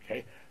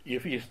 Okay,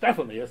 if it is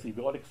definitely a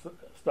symbiotic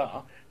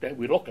star, then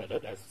we look at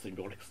it as a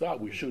symbiotic star.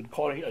 We should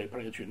call it a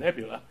planetary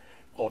nebula,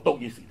 although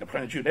it's in the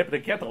planetary nebula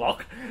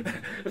catalog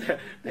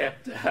that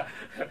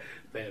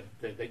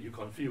you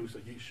confuse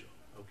the issue.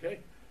 Okay.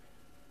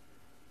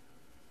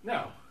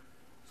 Now,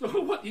 so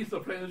what is a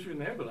planetary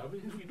nebula? I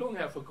mean, we don't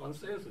have a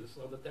consensus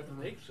on the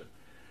definition.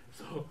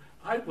 So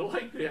I would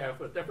like to have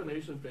a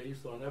definition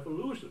based on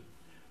evolution.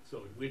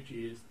 So, which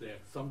is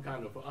that some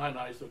kind of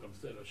ionized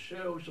circumstellar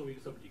shell showing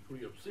some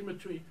degree of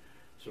symmetry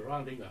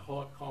surrounding a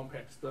hot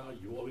compact star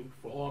evolving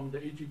from the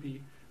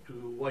AGP to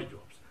white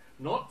dwarfs.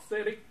 Not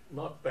static,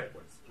 not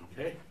backwards.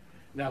 Okay.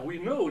 Now we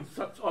know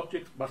such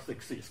objects must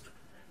exist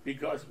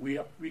because we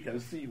can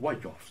see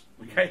white dwarfs.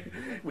 Okay,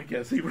 we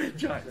can see red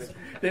giants.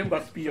 There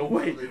must be a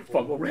way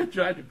from a red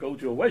giant to go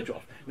to a white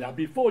dwarf. Now,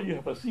 before you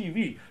have a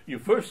CV, you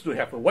first to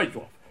have a white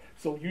dwarf.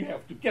 So you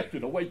have to get to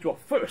the white dwarf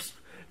first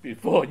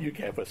before you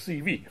can have a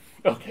CV.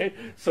 Okay,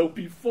 so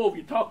before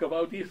we talk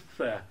about this,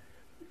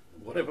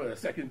 whatever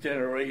second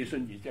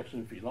generation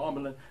ejection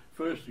phenomenon,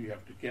 first you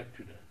have to get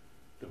to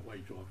the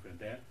white dwarf, and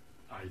that,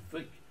 I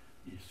think,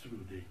 is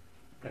through the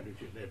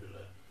planetary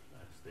nebula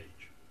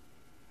stage.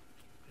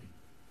 Okay.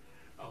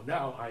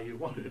 Now I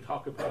wanted to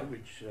talk about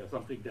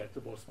something that's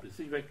more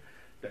specific,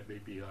 that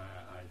maybe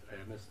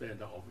I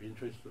understand are of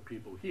interest to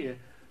people here,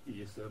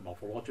 is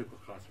morphological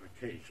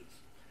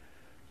classifications.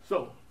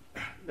 So,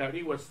 now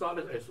it was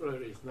started as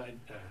early as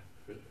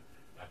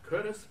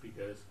Curtis,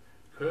 because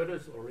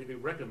Curtis already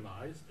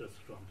recognized just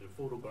from the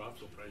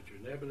photographs of planetary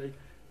nebulae,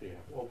 they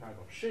have all kinds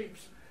of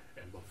shapes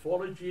and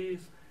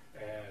morphologies,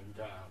 and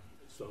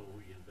so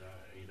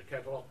in the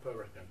catalog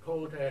Perec and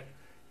Kodak,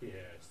 he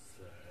has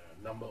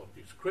a number of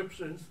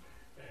descriptions,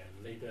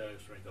 and later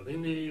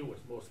Strangolini was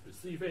more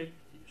specific.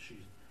 She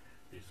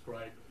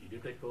described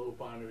elliptical,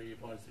 binary,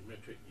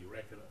 point-symmetric,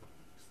 irregular,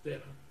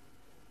 stellar.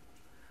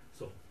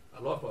 So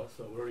a lot of us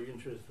are very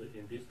interested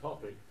in this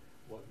topic.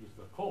 What is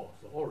the cause,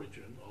 the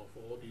origin of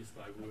all these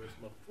diverse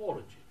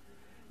morphology?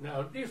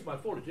 Now, this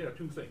morphology are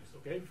two things,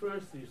 okay?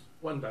 First is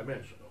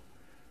one-dimensional.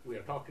 We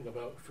are talking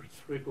about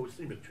spherical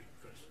symmetry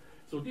first.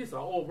 So these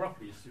are all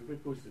roughly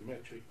spherical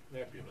symmetric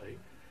nebulae,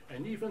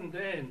 and even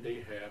then they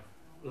have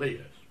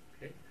layers,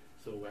 okay?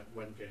 So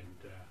one can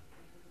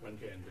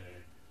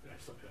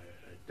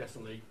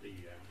designate the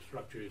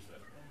structures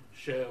of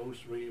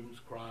shells, rims,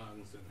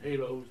 crowns, and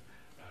halos,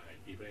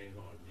 depending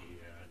on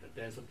the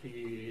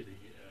density,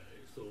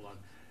 so on,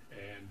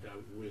 and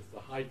with the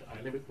high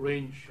dynamic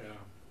range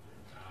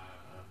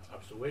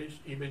observation,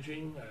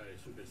 imaging,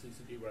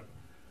 supersymmetry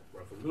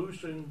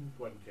revolution,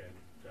 one can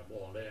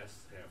more or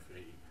less have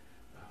a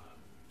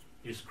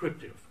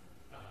descriptive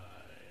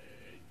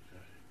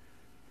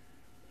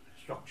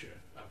structure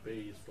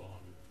based on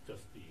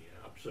just the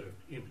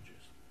observed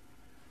images.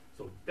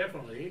 So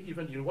definitely,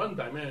 even in one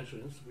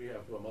dimensions, we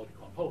have a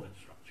multi-component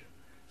structure.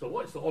 So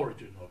what is the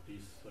origin of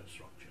this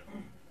structure?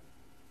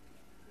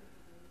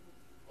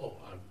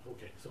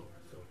 Okay, so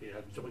they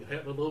are jumping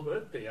ahead a little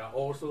bit. They are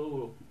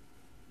also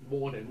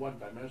more than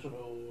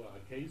one-dimensional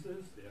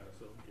cases. There are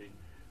some,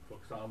 for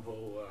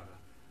example,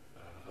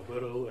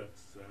 Alberto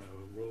has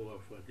a role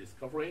of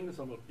discovering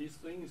some of these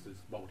things. This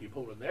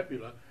multipolar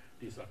nebula.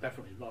 These are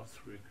definitely not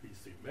strictly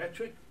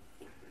symmetric.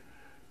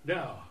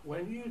 Now,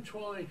 when you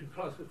try to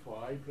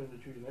classify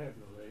planetary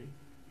nebulae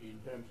in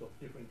terms of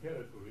different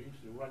categories,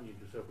 you run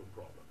into several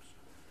problems.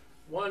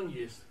 One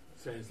is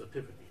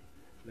sensitivity.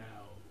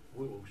 Now,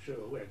 we will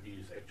show, and it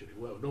is actually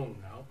well known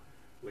now,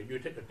 when you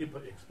take a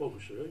deeper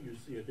exposure, you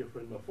see a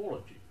different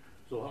morphology.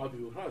 So how do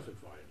you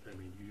classify it? I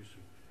mean, you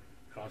should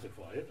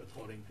classify it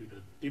according to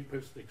the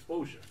deepest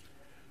exposure.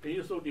 And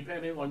also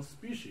depending on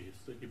species,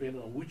 so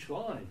depending on which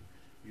line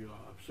you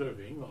are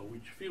observing or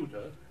which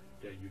filter,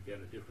 then you get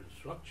a different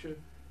structure.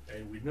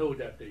 And we know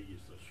that there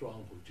is a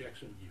strong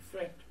projection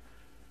effect.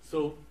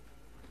 So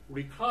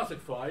we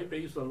classify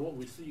based on what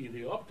we see in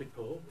the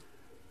optical,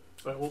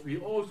 but what we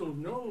also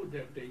know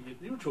that there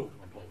is neutral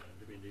component.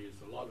 I mean, there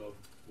is a lot of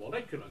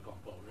molecular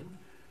component,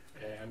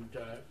 and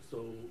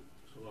so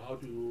how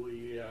do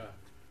we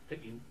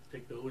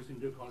take those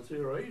into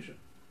consideration?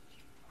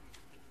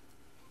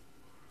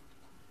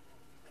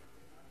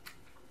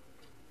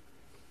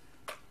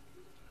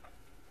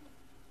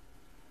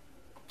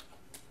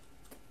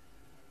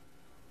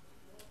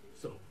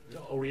 So the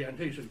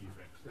orientation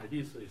effects. Now,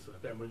 this is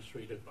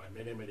demonstrated by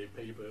many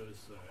papers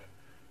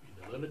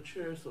in the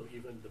literature. So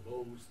even the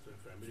most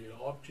familiar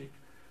object,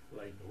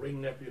 like the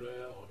ring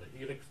nebula or the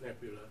helix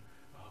nebula,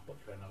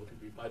 turned out to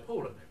be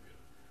bipolar nebula.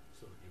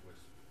 So it was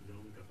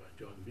known by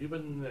John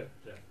Bevan that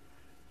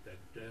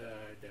the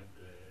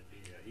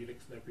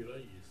helix nebula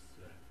is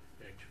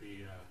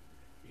actually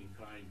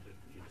inclined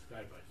in the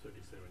sky by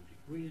 37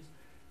 degrees.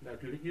 Now,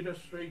 to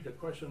illustrate the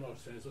question of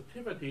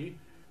sensitivity,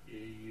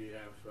 you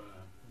have,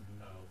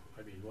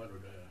 one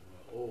of the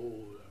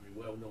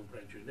well-known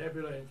planetary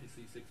nebula,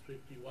 NGC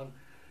 651,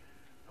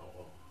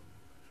 or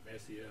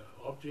Messier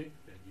object,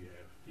 and you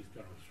have this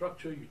kind of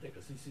structure. You take a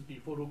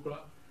CCD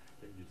photograph,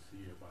 then you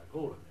see a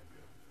bipolar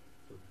nebula.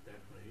 So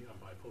definitely a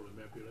bipolar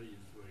nebula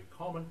is very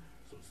common.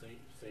 So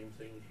same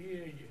thing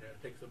here. You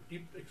take some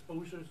deep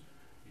exposures,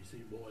 you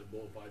see more and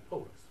more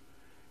bipolars.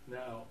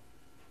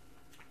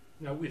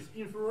 Now with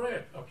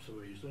infrared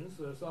observations,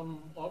 some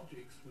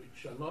objects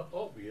which are not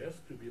obvious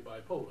to be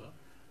bipolar.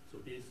 So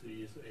this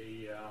is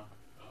a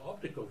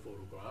optical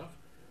photograph,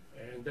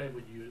 and then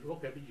when you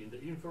look at it in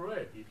the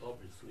infrared, it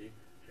obviously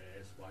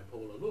has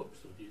bipolar look.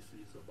 So this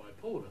is a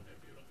bipolar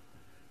nebula.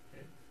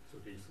 Okay? So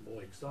there's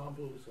more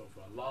examples of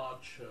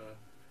large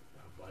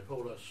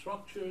bipolar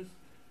structures.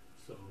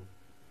 So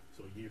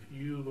if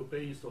you,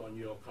 based on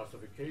your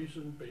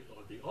classification, based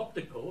on the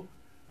optical,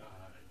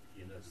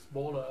 in a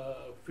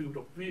smaller field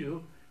of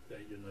view,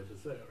 then you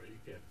necessarily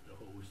get the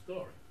whole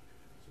story.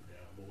 So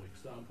there are more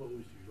examples.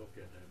 You look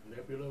at a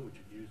nebula,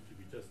 which used to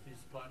be just this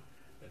part,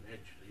 and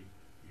actually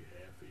you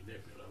have a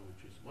nebula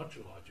which is much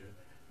larger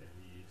and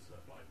is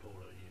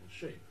bipolar in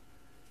shape.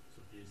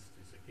 So this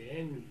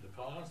again, in the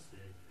past,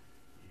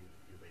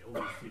 you may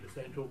only see the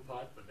central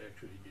part, but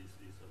actually this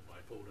is a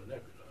bipolar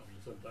nebula. I mean,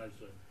 sometimes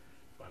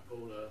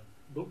bipolar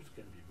loops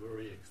can be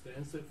very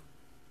extensive.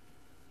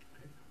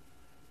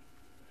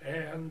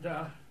 And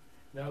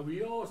now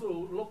we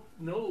also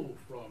know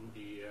from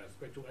the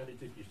spectral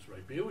energy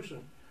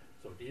distribution.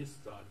 So these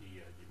are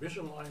the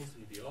emission lines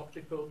in the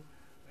optical,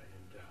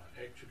 and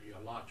actually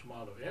a large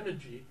amount of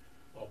energy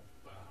of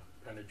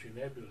planetary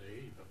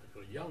nebulae,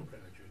 particularly young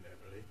planetary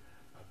nebulae,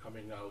 are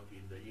coming out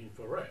in the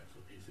infrared.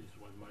 So this is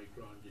 1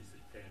 micron, this is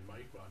 10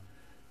 micron.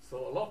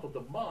 So a lot of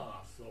the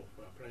mass of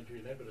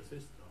planetary nebula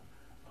system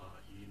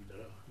are in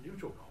the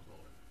neutral component.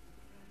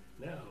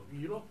 Now,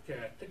 you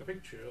take a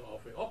picture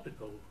of an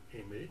optical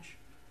image,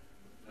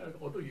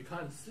 although you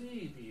can't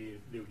see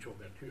the neutral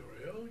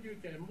material, you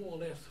can more or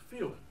less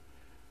feel it.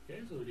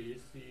 Okay, so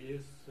this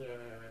is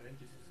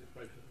NGC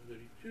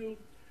 532,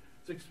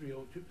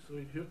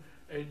 6302,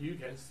 and you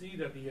can see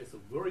that it has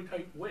a very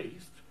tight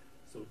waist.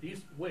 So this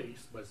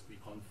waist must be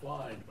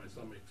confined by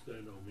some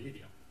external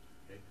medium.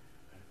 Okay,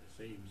 and the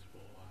same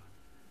for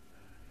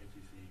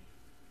NGC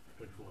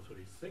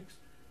 2436.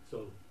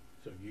 So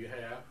you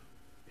have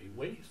a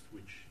waist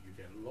which you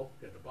can look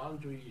at the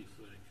boundary is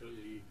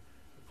clearly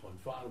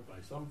confined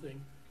by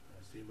something,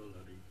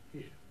 similarly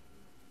here.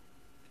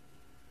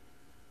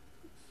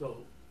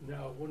 So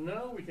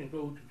now we can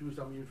go to do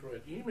some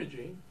infrared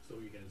imaging. So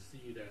you can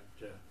see that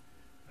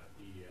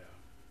the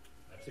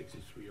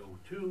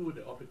 6302,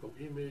 the optical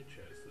image,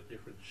 has a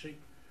different shape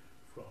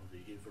from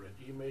the infrared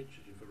image.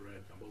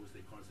 Infrared are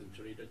mostly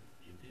concentrated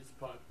in this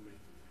part,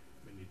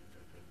 mainly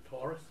the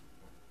torus.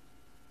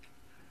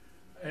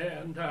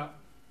 And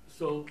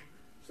so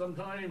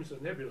sometimes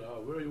a nebula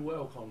are very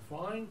well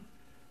confined,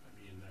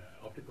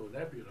 optical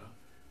nebula,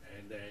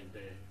 and then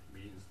that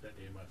means that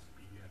there must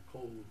be a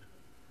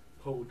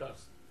cold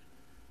dust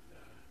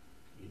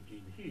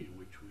in here,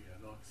 which we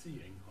are not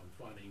seeing,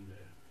 confining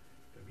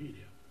the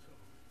medium.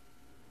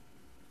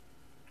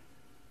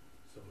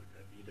 So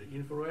that in the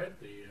infrared,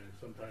 they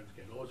sometimes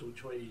can also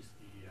trace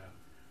the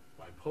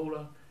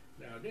bipolar.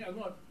 Now, there are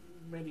not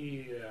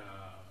many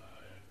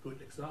good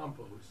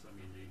examples.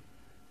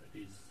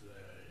 This is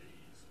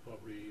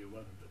probably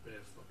one of the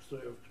best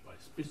observed by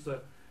Spitzer.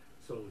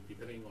 So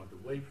depending on the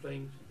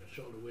wavelength, in the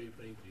shorter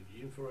wavelength, in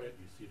the infrared,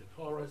 you see the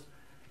torus.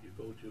 You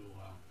go to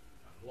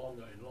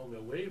longer and longer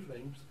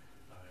wavelengths,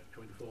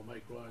 24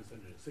 microns,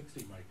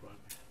 160 microns,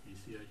 you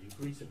see an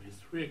increasingly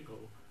spherical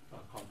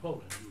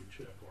component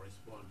which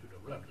correspond to the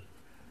remnant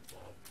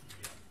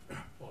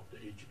of the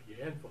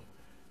HPA envelope.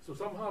 So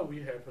somehow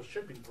we have a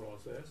shaping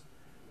process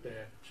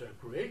that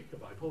create the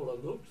bipolar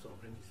loops of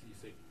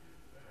NTC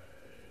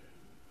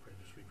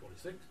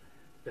 2346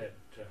 that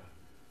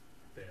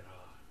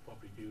are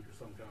probably due to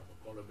some kind of a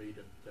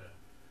collimated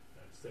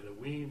stellar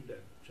wind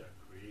that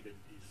created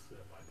this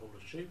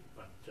bipolar shape,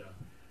 but the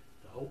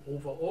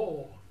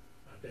overall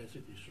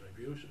density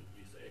distribution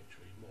is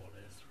actually more or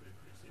less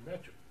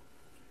symmetric.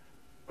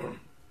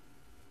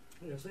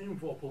 Same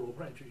for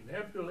planetary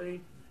nebulae.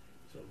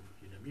 So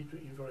in the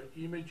mid-infrared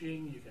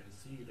imaging, you can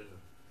see the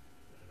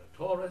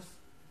torus,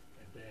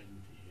 and then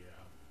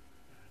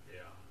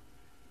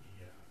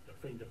the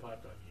fainter part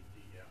in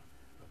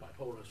the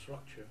bipolar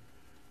structure.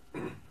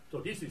 So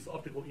this is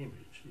optical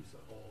image. These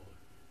are all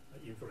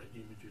infrared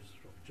images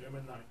from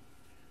Gemini.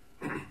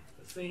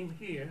 The same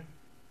here,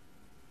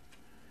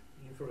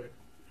 infrared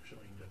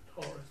showing the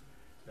torus.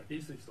 Now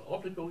this is the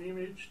optical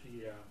image.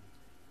 The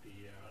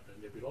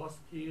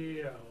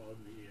nebulosity on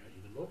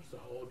in the lobes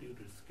are all due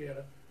to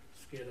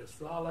scatter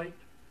starlight,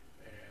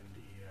 and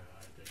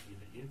in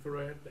the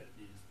infrared, that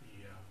is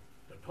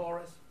the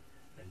torus,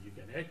 and you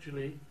can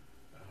actually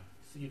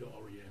see the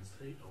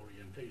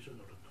orientation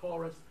of the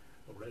torus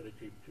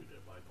relative to the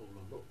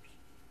bipolar lobes.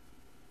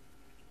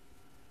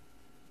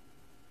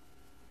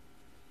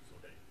 So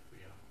that we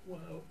are,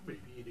 well,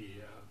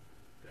 maybe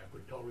the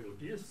equatorial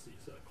disk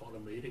is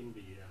collimating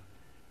the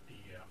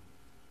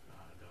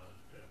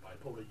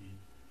bipolar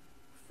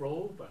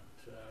flow, but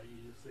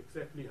is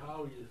exactly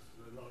how is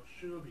not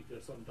sure,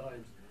 because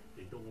sometimes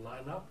they don't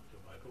line up. The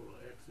bipolar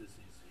axis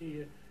is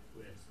here,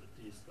 whereas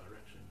this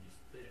direction is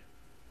there.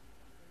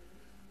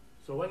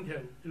 So one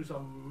can do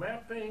some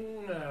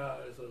mapping.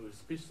 So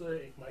Spitzer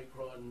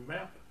 8-micron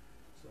map.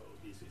 So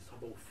this is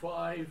Hubble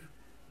 5.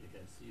 You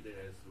can see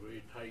there's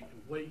very tight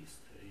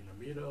waist in the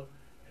middle,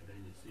 and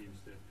then it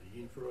seems that the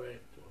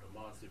infrared or the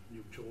massive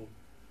neutral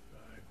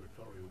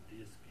equatorial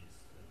disk is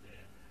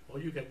there. Or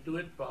you can do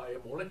it by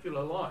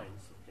molecular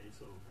lines. Okay,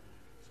 so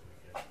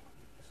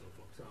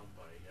for example,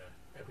 by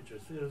aperture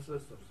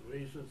synthesis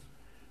observations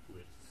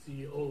with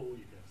CO,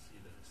 you can see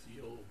the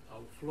CO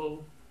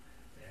outflow,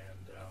 and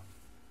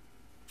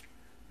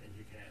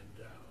you can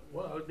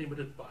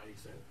limited by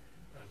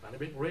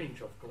dynamic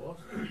range, of course.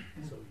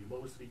 So you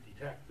mostly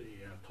detect the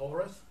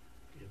torus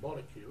in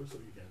molecules, so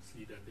you can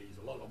see that there is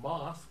a lot of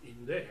mass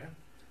in there.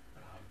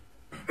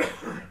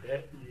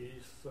 That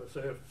is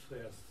serves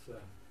as a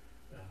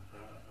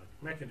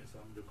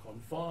mechanism to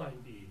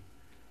confine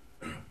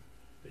the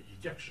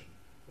ejection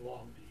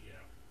along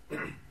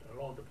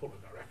the polar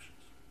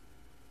directions.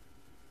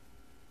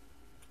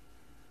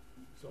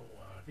 So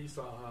these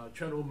are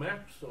channel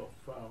maps of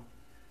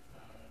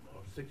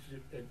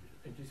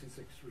NTC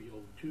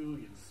 6302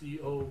 in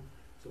CO.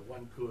 So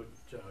one could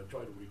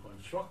try to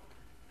reconstruct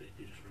the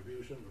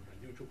distribution of the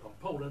neutral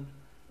component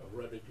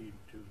relative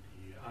to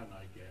the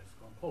ionized gas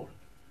component.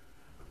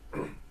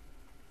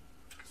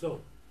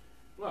 So,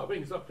 well,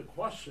 brings up the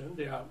question.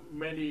 There are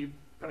many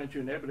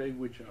planetary nebulae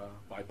which are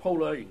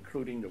bipolar,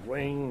 including the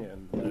ring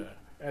and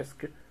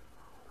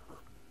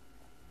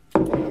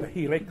the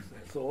helix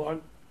and so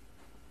on.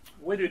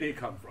 Where do they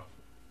come from?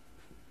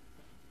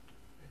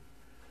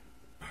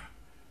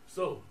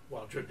 So,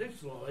 well,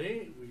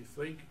 traditionally, we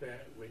think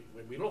that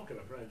when we look at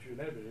a planetary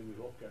nebula, we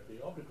look at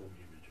the optical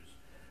images.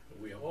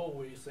 We are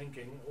always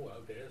thinking,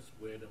 well, that's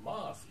where the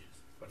mass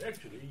is, but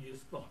actually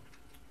it's not.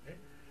 Okay?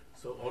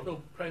 So,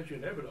 although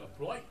planetary nebula are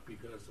bright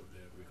because of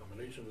the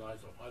recombination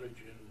lines of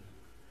hydrogen,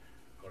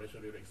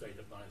 collaterally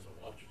excited lines of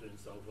oxygen,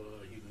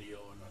 sulfur,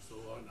 helium, and so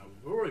on, are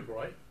very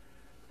bright,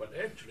 but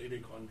actually they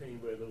contain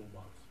very little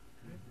mass.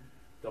 Okay?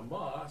 The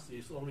mass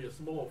is only a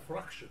small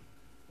fraction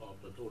of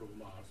the total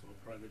mass of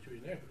planetary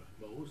nebula.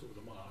 Most of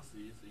the mass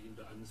is in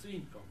the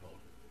unseen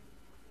component.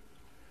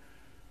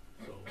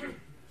 So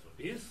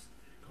this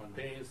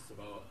contains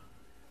about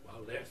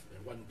less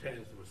than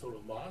 1/10 of the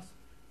solar mass,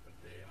 but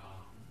they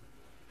are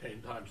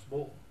 10 times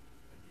more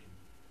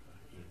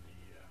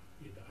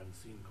in the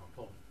unseen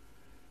component.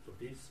 So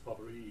this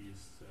probably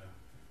is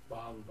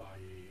bound by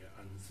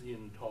an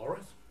unseen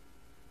torus.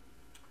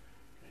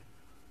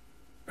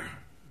 Okay.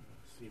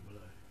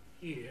 Similar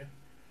here.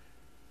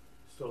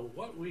 So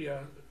what we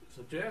are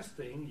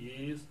suggesting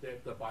is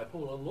that the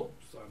bipolar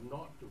lobes are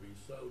not the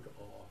result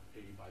of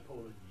a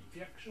bipolar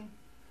ejection,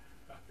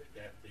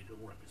 that they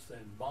don't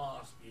represent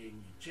mass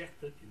being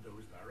ejected in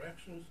those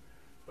directions,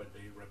 but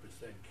they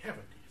represent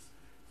cavities.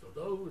 So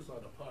those are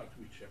the parts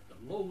which have the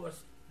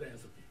lowest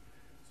density.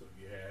 So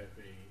you have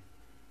a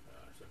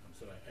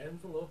circumstellar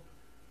envelope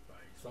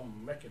by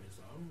some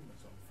mechanism,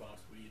 some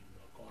fast wind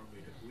or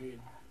correlated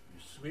wind. You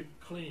sweep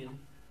clean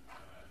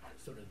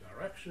certain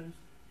directions,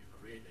 you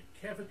create a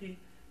cavity.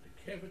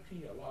 The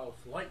cavity allows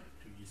light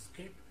to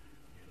escape.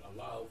 It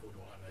allows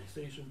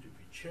photoionization to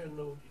be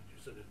channeled into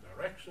certain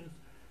directions,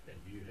 and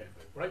you have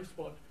a bright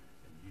spot,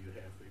 and you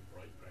have a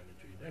bright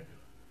planetary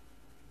nebula.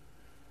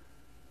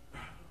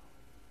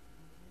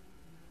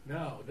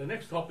 Now, the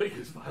next topic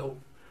is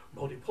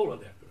multipolar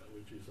nebula,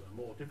 which is a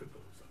more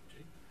difficult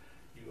subject.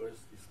 It was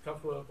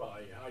discovered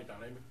by high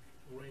dynamic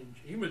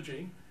range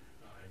imaging.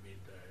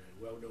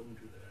 Well known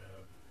to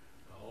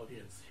the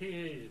audience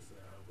here is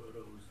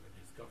Berthold's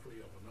discovery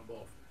of a number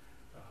of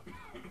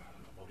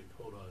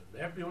multipolar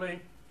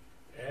nebulae,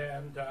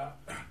 and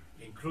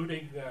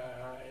including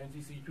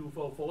NGC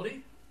 2440.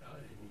 And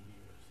he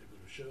was able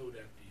to show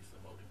that these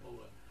are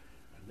multipolar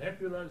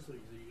nebula. So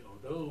you see,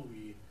 although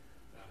we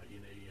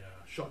in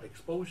a short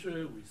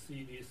exposure we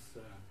see this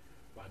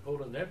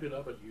bipolar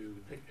nebula, but you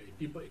take a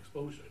deeper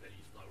exposure that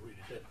is not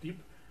really that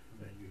deep,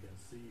 and you can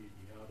see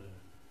the other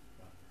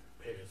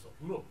pairs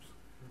of lobes.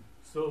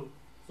 So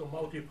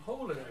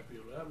multipolar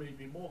nebula may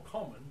be more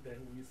common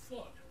than we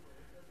thought.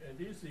 And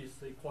this is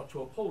a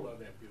quadrupolar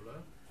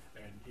nebula,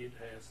 and it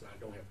has, I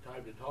don't have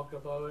time to talk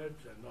about it,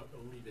 and not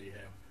only they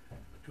have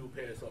two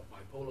pairs of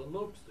bipolar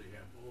lobes, they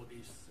have all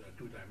these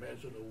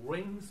two-dimensional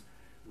rings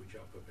which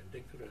are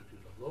perpendicular to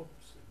the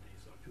lobes, and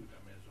these are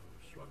two-dimensional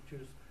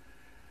structures.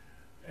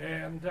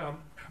 And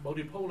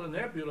multipolar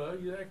nebula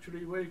is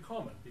actually very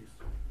common.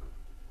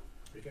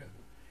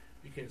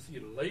 You can see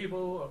the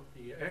label of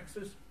the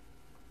axis,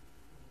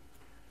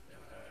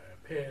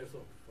 pairs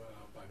of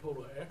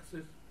bipolar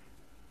axis.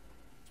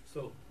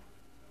 So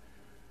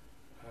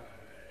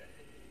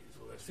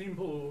a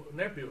simple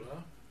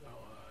nebula,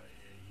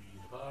 in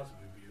the past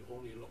we'll be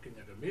only looking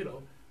at the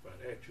middle, but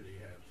actually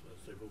has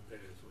several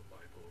pairs of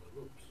bipolar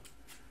lobes.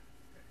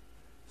 Okay.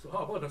 So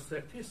how about the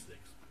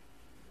statistics?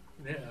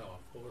 Now,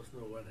 of course,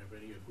 no one have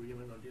any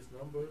agreement on these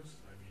numbers.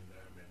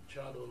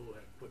 Machado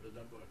had put the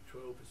number at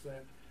 12%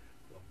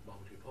 of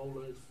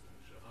multipolars, and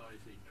Shahai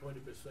say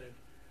 20%,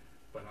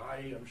 but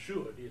I am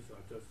sure these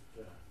are just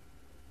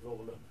low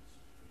limits,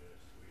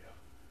 because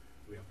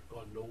we have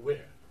gone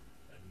nowhere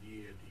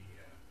near the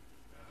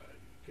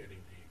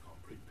getting the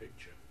complete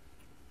picture.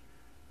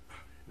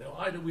 Now,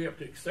 either we have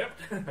to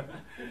accept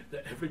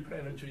that every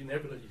planetary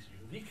nebula is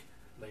unique,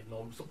 like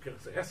Norm Zucker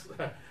says,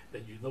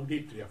 that you don't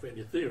need to have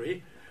any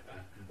theory,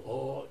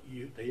 or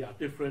they are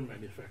different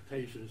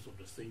manifestations of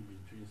the same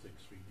intrinsic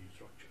 3D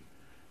structure.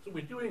 So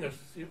we're doing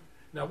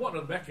now what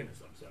are the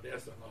mechanisms?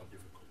 That's another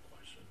difficult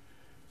question.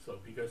 So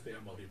because they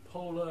are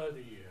multipolar,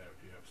 you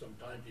have some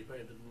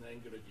time-dependent and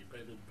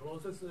angular-dependent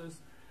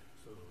processes.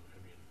 So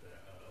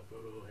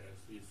Berthold has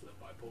this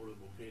bipolar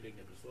rotating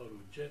episodal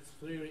jets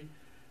theory,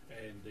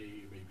 and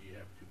they maybe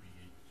have to be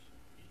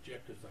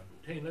ejected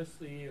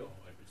simultaneously or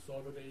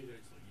episodally.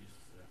 So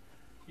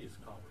he's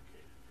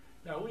complicated.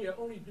 Now we are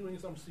only doing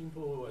some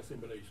simple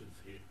simulations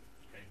here.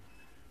 Okay,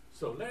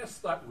 so let's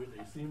start with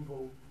a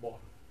simple model,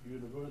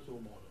 universal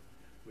model.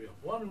 We have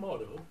one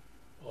model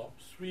of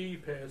three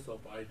pairs of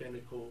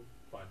identical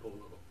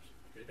bipolar lobes.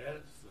 Okay,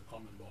 that's the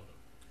common model.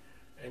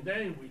 And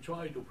then we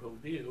try to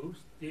produce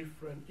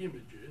different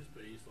images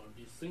based on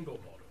this single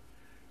model.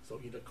 So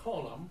in the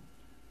column,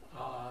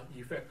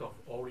 effect of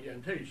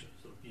orientation.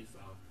 So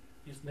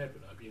these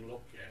nebula being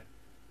looked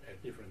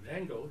at different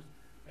angles.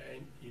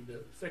 And in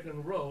the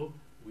second row,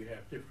 we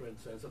have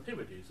different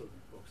sensitivities. So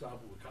for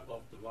example, we cut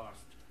off the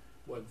last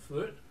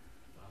 1/3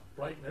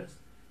 brightness.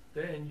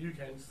 Then you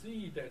can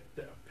see that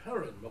the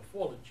apparent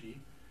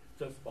morphology,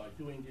 just by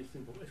doing this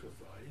simple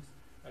exercise,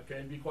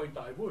 can be quite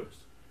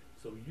diverse.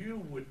 So you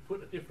would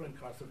put a different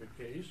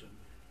classification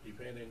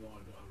depending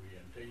on the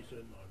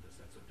orientation, on the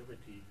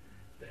sensitivity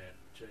that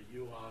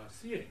you are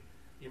seeing.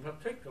 In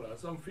particular,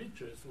 some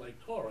features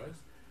like torus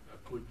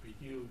could be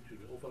due to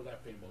the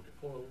overlapping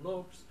multipolar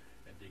lobes,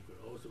 and they could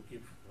also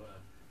give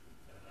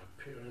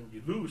apparent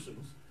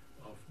illusions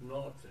of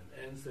knots and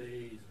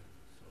ansays and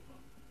so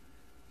on.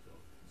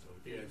 So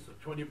there's a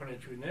 20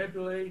 planetary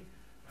nebulae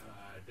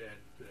that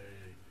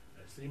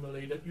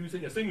simulated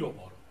using a single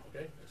model.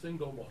 Okay, a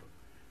single model.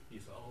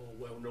 These are all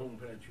well-known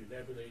planetary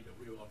nebulae. The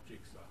real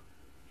objects are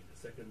in the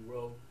second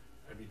row.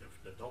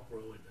 The top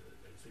row and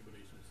the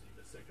simulations in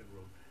the second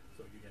row.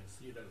 So you can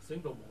see that a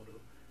single model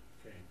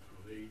can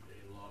create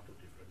a lot of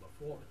different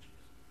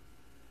morphologies.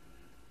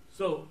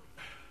 So,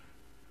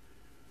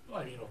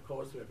 of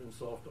course, we haven't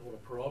solved all the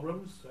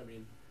problems.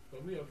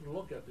 But we have to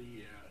look at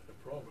the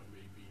problem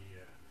maybe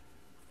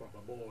from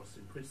a more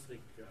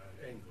simplistic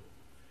angle.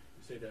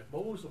 You say that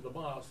most of the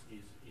mass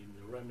is in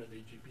the remnant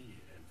AGB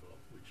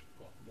envelope, which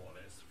got more or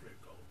less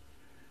spherical.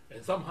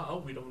 And somehow,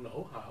 we don't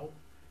know how,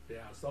 there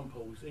are some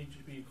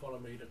post-HGB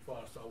collimated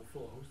far south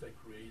flows that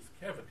creates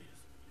cavities.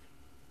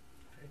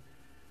 Okay?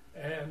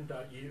 And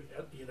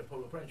in the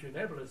polar planetary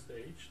nebula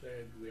stage,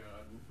 then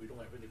we don't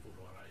have any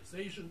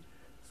polarization,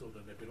 so the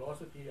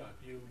nebulosity are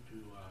due to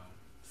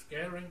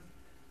scattering,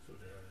 so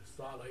the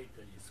starlight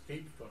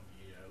escape from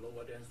the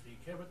lower density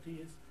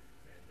cavities,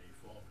 and they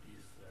form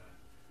these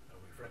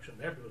reflection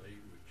nebulae,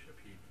 which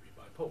appear to be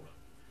bipolar.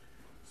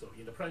 So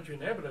in the planetary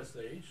nebula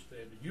stage,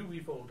 then the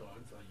UV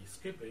photons are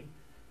escaping,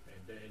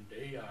 and then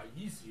they are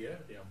easier,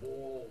 they are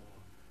more,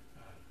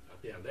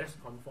 they are less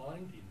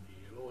confined in the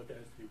lower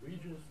density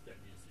regions than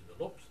is in the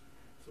lobes.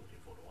 So they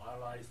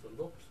photoionize the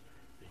lobes,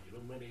 they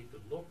illuminate the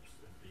lobes,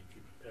 and they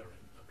keep apparent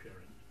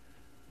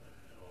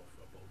of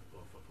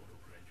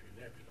photoplanetary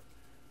nebula.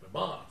 The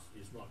Mars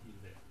is not in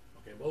there.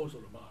 Okay, most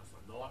of the Mars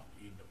are not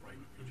in the bright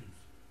regions.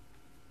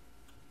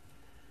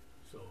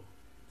 So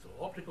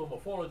optical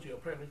morphology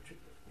of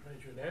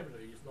planetary nebula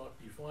is not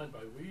defined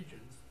by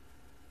regions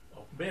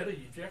of matter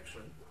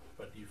ejection,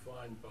 but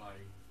defined by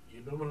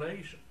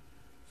illumination.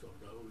 So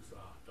those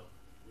are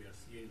we are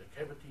seeing the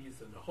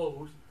cavities and the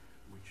holes,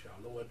 which are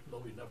low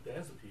enough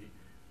density,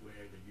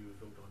 where the UV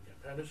photon can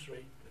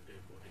penetrate, and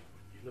therefore they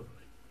will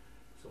illuminate.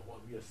 So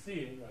what we are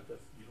seeing are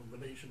just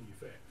illumination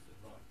effects, and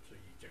not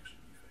ejection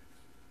effects.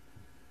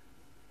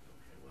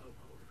 Okay, well,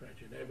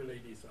 planetary nebulae,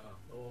 these are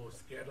all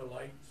scatter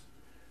lights.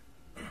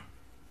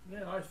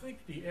 Now, I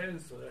think the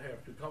answer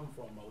have to come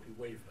from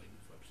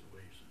multi-wavelength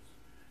observations.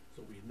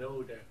 So we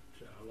know that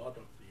a lot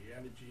of the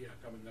energy are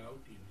coming out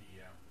in the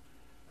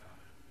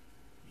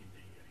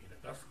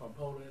dust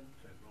component,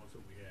 and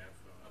also we have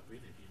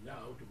ability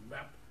now to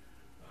map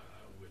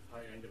with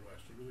high angular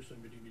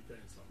resolution, millimeter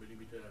and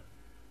sub-millimeter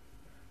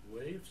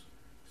waves.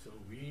 So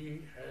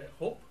we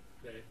hope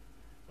that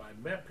by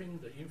mapping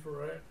the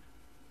infrared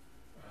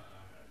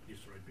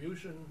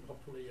distribution,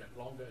 hopefully at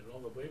longer and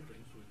longer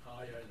wavelengths with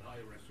higher and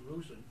higher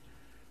resolution,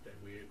 that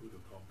we're able to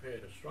compare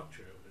the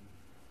structure of the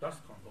dust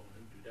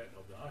component to that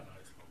of the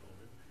ionized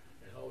component,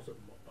 and also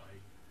by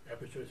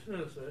aperture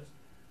synthesis,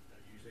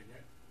 using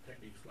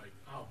techniques like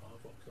ALMA,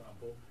 for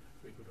example,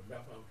 we could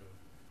map out the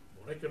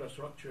molecular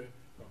structure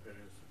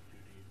comparison to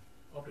the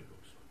optical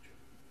structure.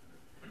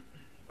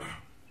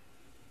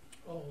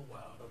 Oh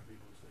wow, a lot of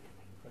people say,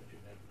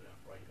 planetary nebula are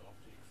bright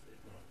optics,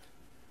 they're not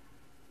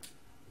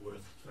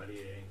worth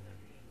studying. I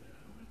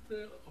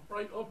mean,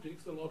 bright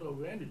optics, a lot of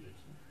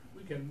advantages.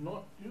 We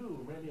cannot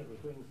do many of the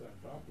things I'm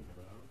talking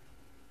about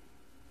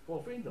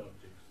for faint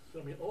optics.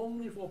 I mean,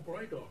 only for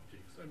bright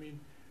optics. I mean,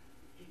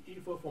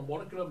 for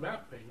molecular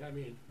mapping, I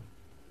mean,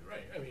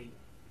 right, I mean,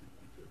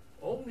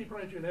 only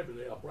planetary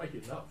nebulae are bright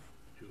enough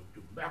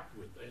to map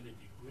with any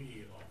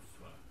degree of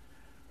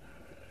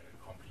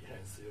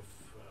comprehensive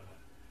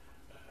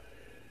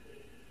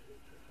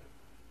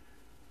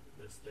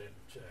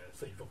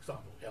say, for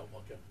example,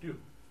 ALMA can do.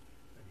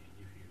 I mean,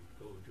 if you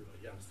go to a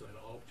Youngster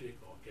object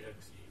or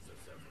galaxy,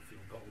 just have a few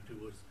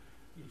contours,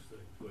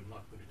 we're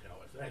not going to tell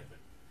us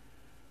anything.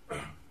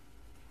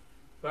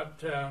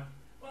 But,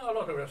 well, a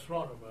lot of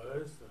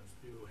astronomers are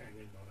still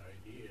hanging on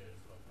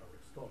ideas of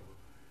Aristotle.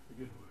 The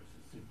universe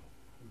is simple.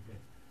 Okay?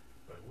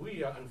 But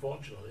we are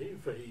unfortunately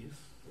face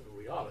the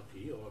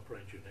reality of a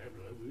planetary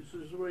nebula, which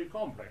is very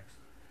complex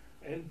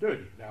and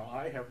dirty. Now,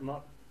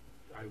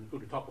 I'm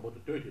going to talk about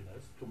the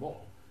dirtiness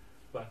tomorrow,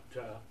 but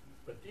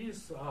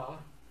these are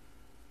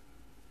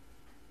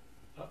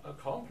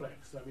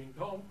complex. I mean,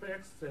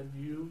 complex, and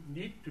you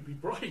need to be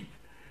bright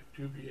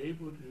to be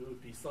able to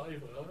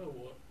decipher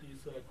what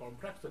this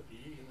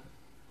complexity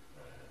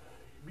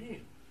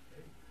means.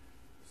 Okay?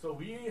 So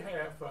we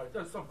have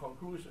done some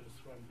conclusions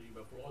from the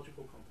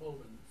morphological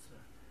components.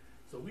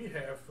 So we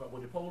have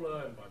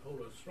multipolar and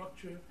bipolar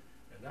structure,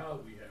 and now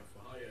we have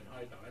high and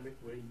high dynamic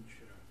range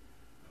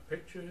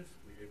pictures.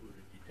 We're able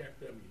to detect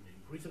them in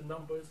increasing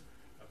numbers.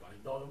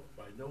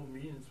 By no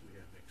means we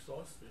have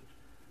exhausted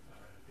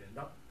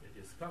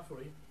the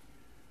discovery,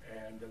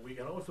 and we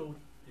can also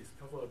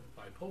discover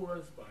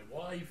bipolars by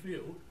wide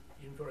field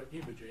infrared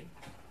imaging,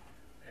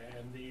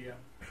 and the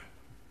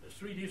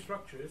 3D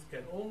structures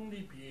can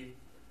only be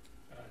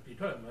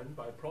determined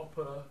by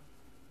proper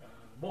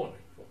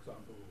modeling. For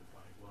example,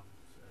 by what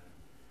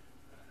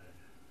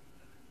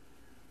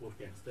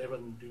Wolfgang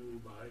Steffen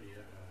do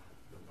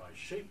by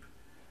shape.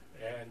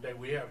 And then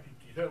we have to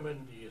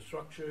determine the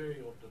structure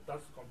of the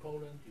dust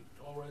component, the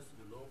torus,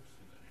 the lobes,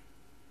 and the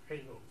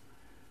halos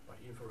by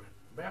infrared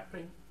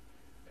mapping.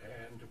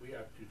 And we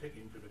have to take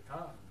into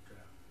account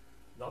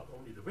not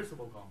only the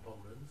visible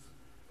components,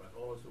 but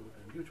also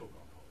the neutral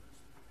components.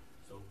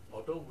 So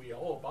although we are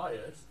all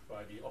biased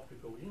by the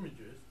optical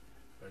images,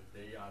 but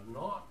they are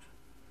not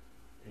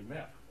a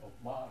map of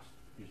mass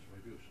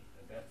distribution,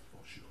 and that's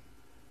for sure.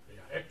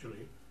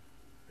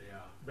 They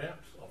are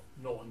maps of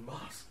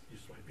non-mass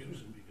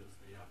distribution because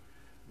they are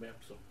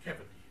maps of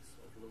cavities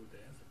of low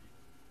density.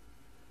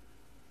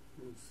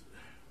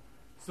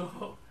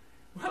 So,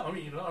 well, I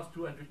mean, in the last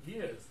 200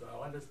 years,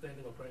 our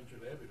understanding of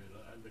planetary nebulae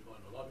has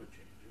undergone a lot of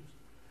changes.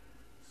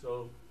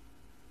 So,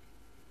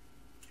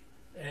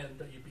 and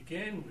it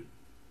began with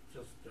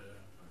just a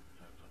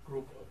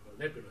group of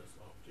nebulous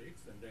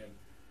objects, and then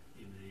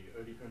in the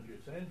early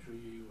 20th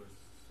century it was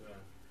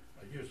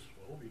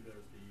useful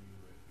because they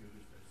were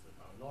used as the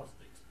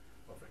diagnostics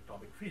of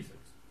atomic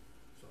physics.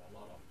 So a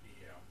lot of the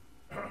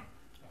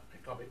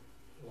atomic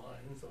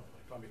lines of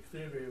atomic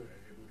theory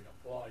were able to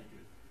apply to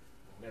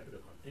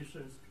nebular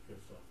conditions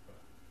because of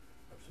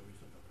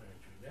observation of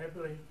planetary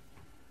nebulae.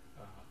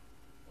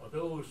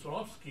 Although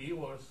Swarovski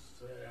was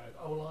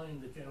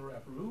outlining the general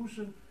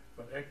evolution,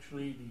 but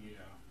actually the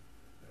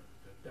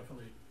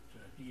definite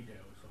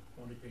details of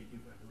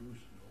quantitative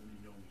evolution only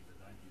known in the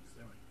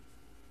 1970s.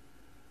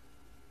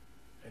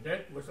 And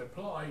that was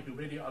applied to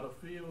many other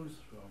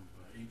fields, from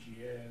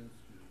AGNs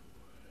to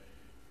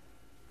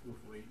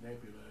ultraviolet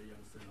nebula,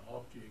 young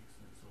objects,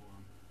 and so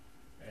on.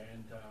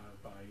 And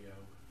by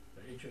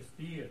the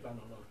HSD had done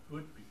a lot of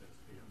good because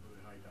they have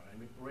very high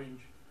dynamic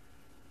range.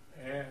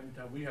 And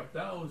we have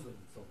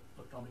thousands of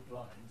atomic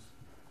lines,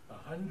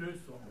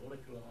 hundreds of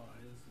molecular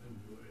lines, and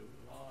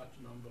a large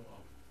number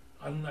of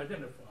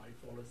unidentified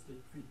solid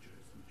state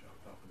features, which I'll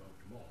talk about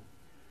tomorrow.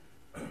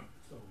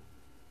 So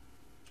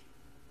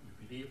we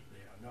believe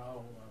they are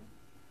now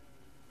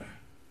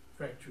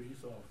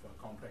factories of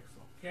complex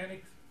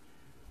organics,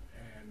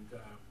 and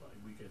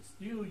we can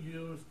still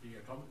use the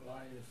atomic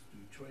lines to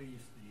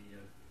trace the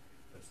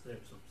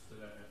steps of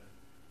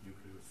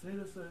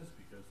nucleosynthesis,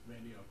 because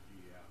many of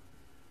the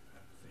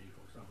say,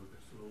 for example,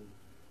 the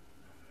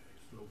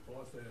slow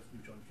process,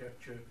 neutron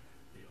capture,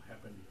 they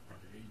happen on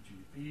the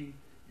AGB.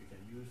 You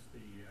can use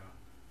the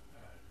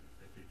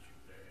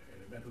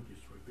elemental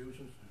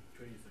distributions to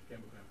trace the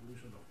chemical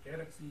evolution of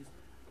galaxies,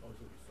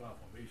 also the star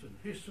formation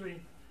history,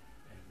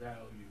 and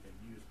now you can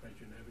use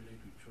planetary nebulae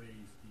to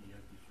trace the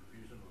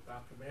distribution of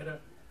dark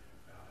matter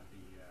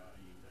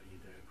in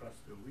the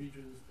crustal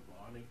regions, the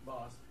ionic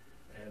mass,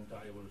 and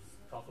I will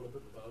talk a little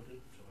bit about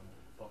it on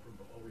the problem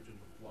of origin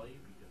of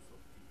light because of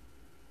the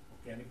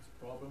organics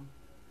problem.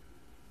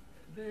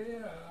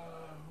 There,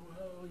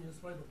 well, in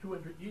spite of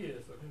 200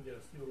 years, I think there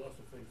are still lots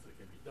of things that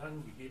can be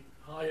done. We get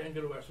high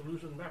angular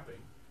resolution mapping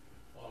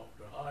of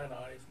the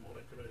ionized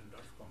molecular and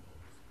dust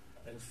components.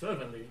 And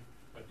certainly,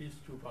 these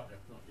two parts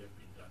have not yet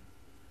been done.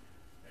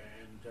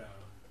 And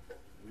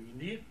we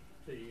need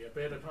the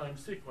better time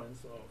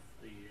sequence of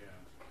the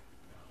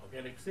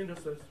organic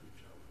synthesis,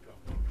 which I will talk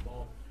about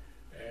more,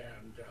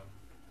 and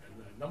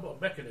a number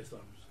of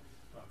mechanisms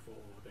for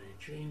the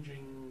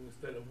changing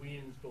stellar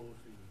winds,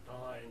 both in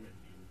time and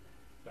in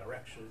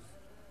directions,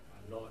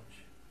 are not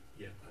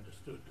yet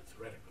understood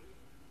theoretically.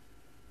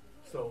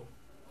 So,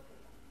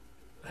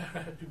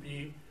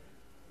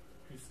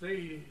 to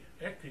stay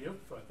active,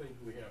 I think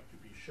we have to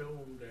be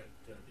shown that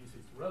this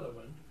is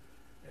relevant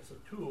as a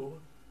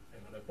tool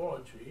in a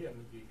laboratory,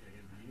 and it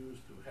can be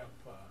used to help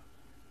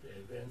the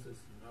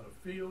advances in other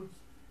fields.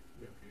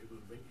 We have to be able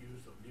to make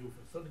use of new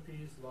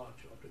facilities,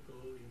 large optical,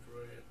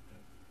 infrared,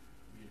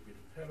 with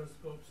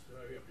telescopes.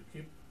 We have to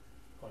keep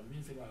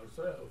convincing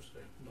ourselves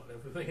that not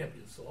everything has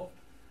been solved,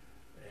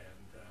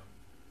 and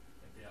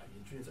there are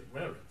intrinsic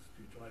merits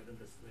to try to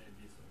understand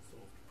these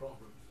unsolved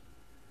problems.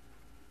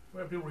 We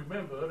have to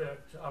remember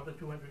that after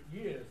 200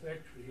 years,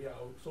 actually,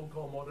 our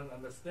so-called modern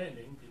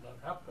understanding did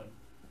not happen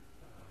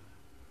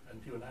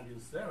until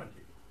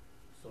 1970.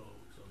 So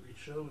it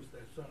shows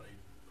that certainly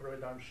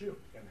paradigm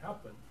shift can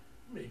happen.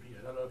 Maybe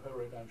another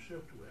paradigm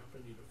shift will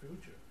happen in the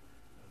future.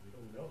 We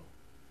don't know.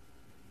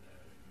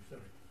 And, we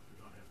certainly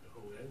do not have the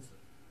whole answer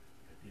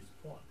at this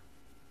point.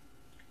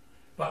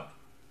 But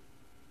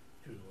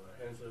to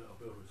answer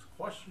Alberto's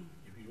question,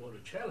 if you want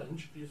to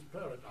challenge this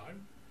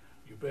paradigm,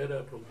 you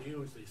better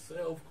produce a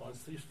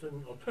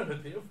self-consistent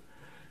alternative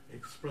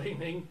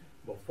explaining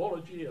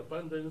morphology,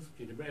 abundance,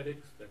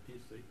 kinematics,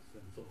 statistics,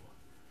 and so on,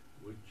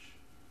 which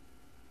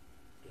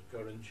the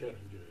current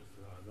challengers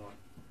are not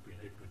being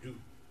able to do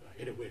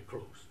anywhere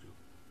close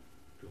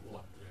to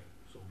what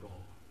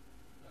so-called.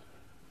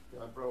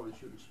 I probably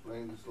should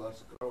explain this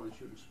last.